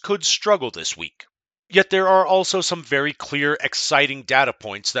Chiefs could struggle this week. Yet there are also some very clear, exciting data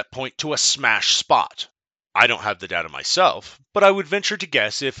points that point to a smash spot. I don't have the data myself, but I would venture to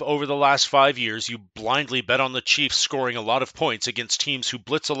guess if over the last 5 years you blindly bet on the Chiefs scoring a lot of points against teams who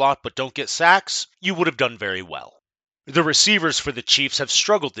blitz a lot but don't get sacks, you would have done very well. The receivers for the Chiefs have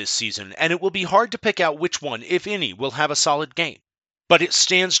struggled this season, and it will be hard to pick out which one, if any, will have a solid game. But it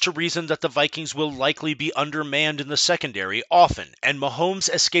stands to reason that the Vikings will likely be undermanned in the secondary often, and Mahomes'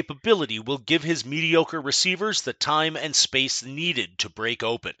 escapability will give his mediocre receivers the time and space needed to break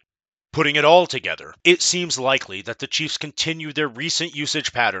open. Putting it all together, it seems likely that the Chiefs continue their recent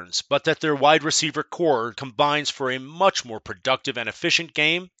usage patterns, but that their wide receiver core combines for a much more productive and efficient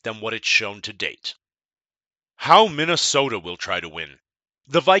game than what it's shown to date. How Minnesota will try to win.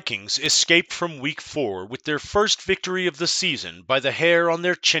 The Vikings escaped from Week 4 with their first victory of the season by the hair on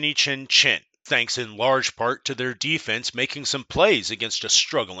their chinny chin chin, thanks in large part to their defense making some plays against a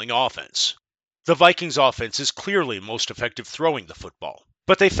struggling offense. The Vikings' offense is clearly most effective throwing the football,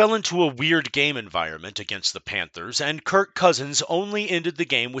 but they fell into a weird game environment against the Panthers, and Kirk Cousins only ended the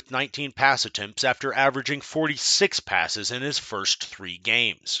game with 19 pass attempts after averaging 46 passes in his first 3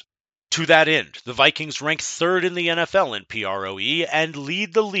 games. To that end, the Vikings rank 3rd in the NFL in PROE and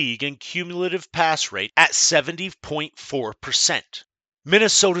lead the league in cumulative pass rate at 70.4%.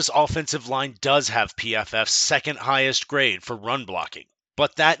 Minnesota's offensive line does have PFF's second highest grade for run blocking,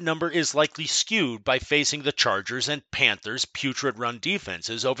 but that number is likely skewed by facing the Chargers and Panthers' putrid run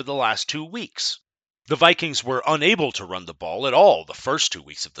defenses over the last 2 weeks. The Vikings were unable to run the ball at all the first 2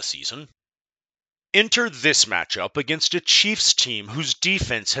 weeks of the season. Enter this matchup against a Chiefs team whose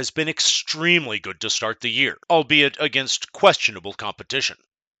defense has been extremely good to start the year, albeit against questionable competition.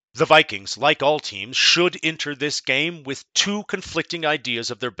 The Vikings, like all teams, should enter this game with 2 conflicting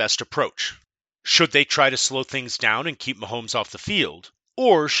ideas of their best approach. Should they try to slow things down and keep Mahomes off the field?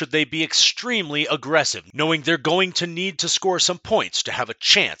 Or should they be extremely aggressive, knowing they're going to need to score some points to have a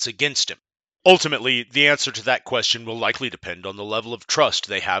chance against him? Ultimately, the answer to that question will likely depend on the level of trust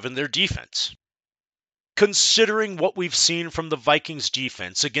they have in their defense. Considering what we've seen from the Vikings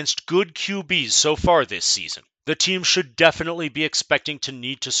defense against good QBs so far this season, the team should definitely be expecting to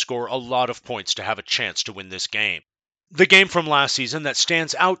need to score a lot of points to have a chance to win this game. The game from last season that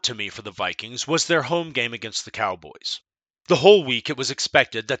stands out to me for the Vikings was their home game against the Cowboys. The whole week it was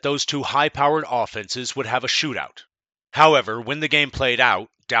expected that those 2 high-powered offenses would have a shootout. However, when the game played out,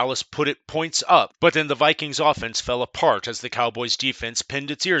 Dallas put it points up, but then the Vikings offense fell apart as the Cowboys defense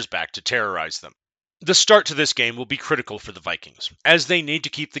pinned its ears back to terrorize them. The start to this game will be critical for the Vikings, as they need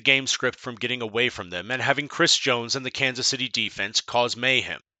to keep the game script from getting away from them and having Chris Jones and the Kansas City defense cause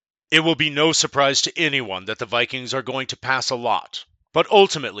mayhem. It will be no surprise to anyone that the Vikings are going to pass a lot, but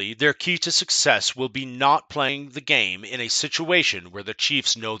ultimately their key to success will be not playing the game in a situation where the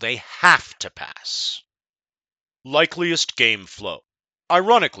Chiefs know they have to pass. Likeliest game flow.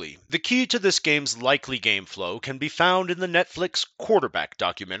 Ironically, the key to this game's likely game flow can be found in the Netflix quarterback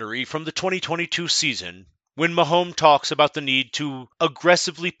documentary from the 2022 season, when Mahomes talks about the need to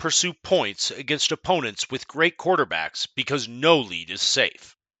aggressively pursue points against opponents with great quarterbacks because no lead is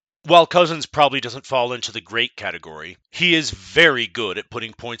safe. While Cousins probably doesn't fall into the great category, he is very good at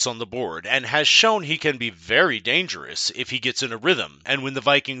putting points on the board and has shown he can be very dangerous if he gets in a rhythm and when the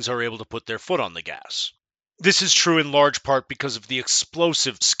Vikings are able to put their foot on the gas. This is true in large part because of the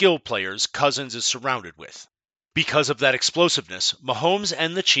explosive skill players Cousins is surrounded with. Because of that explosiveness, Mahomes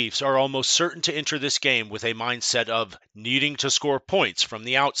and the Chiefs are almost certain to enter this game with a mindset of needing to score points from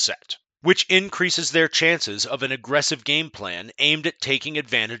the outset, which increases their chances of an aggressive game plan aimed at taking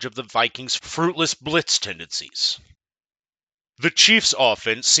advantage of the Vikings' fruitless blitz tendencies. The Chiefs'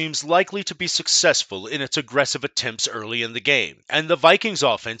 offense seems likely to be successful in its aggressive attempts early in the game, and the Vikings'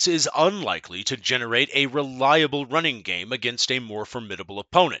 offense is unlikely to generate a reliable running game against a more formidable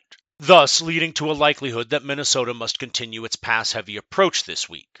opponent, thus leading to a likelihood that Minnesota must continue its pass-heavy approach this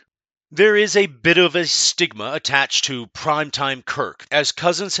week. There is a bit of a stigma attached to primetime Kirk, as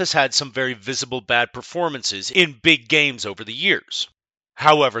Cousins has had some very visible bad performances in big games over the years.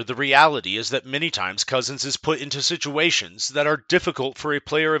 However, the reality is that many times Cousins is put into situations that are difficult for a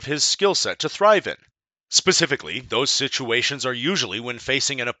player of his skill set to thrive in. Specifically, those situations are usually when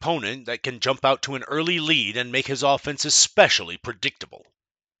facing an opponent that can jump out to an early lead and make his offense especially predictable.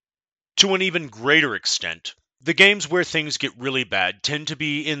 To an even greater extent, the games where things get really bad tend to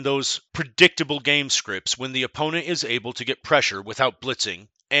be in those predictable game scripts when the opponent is able to get pressure without blitzing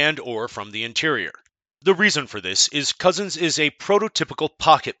and or from the interior. The reason for this is Cousins is a prototypical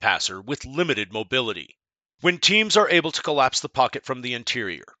pocket passer with limited mobility. When teams are able to collapse the pocket from the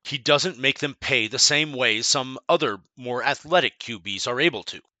interior, he doesn't make them pay the same way some other, more athletic QBs are able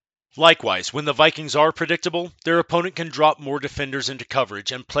to. Likewise, when the Vikings are predictable, their opponent can drop more defenders into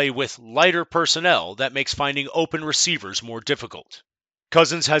coverage and play with lighter personnel that makes finding open receivers more difficult.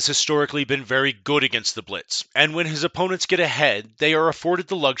 Cousins has historically been very good against the blitz, and when his opponents get ahead, they are afforded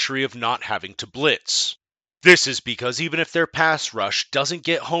the luxury of not having to blitz. This is because even if their pass rush doesn't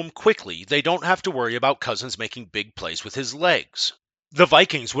get home quickly, they don't have to worry about Cousins making big plays with his legs. The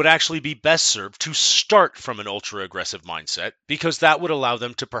Vikings would actually be best served to start from an ultra-aggressive mindset, because that would allow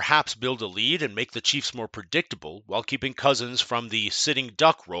them to perhaps build a lead and make the Chiefs more predictable while keeping Cousins from the sitting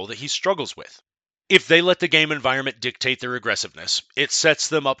duck role that he struggles with. If they let the game environment dictate their aggressiveness, it sets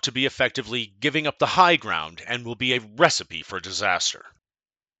them up to be effectively giving up the high ground and will be a recipe for disaster.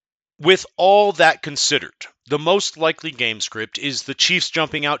 With all that considered, the most likely game script is the Chiefs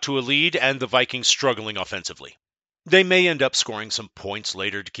jumping out to a lead and the Vikings struggling offensively. They may end up scoring some points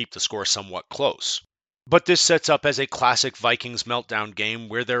later to keep the score somewhat close. But this sets up as a classic Vikings meltdown game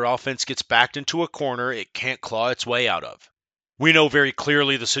where their offense gets backed into a corner it can't claw its way out of. We know very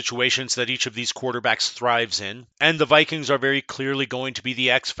clearly the situations that each of these quarterbacks thrives in, and the Vikings are very clearly going to be the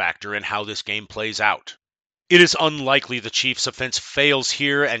X factor in how this game plays out. It is unlikely the Chiefs' offense fails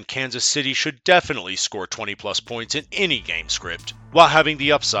here, and Kansas City should definitely score 20-plus points in any game script, while having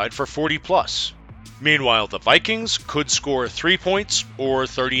the upside for 40-plus. Meanwhile, the Vikings could score 3 points or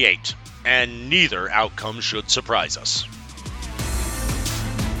 38, and neither outcome should surprise us.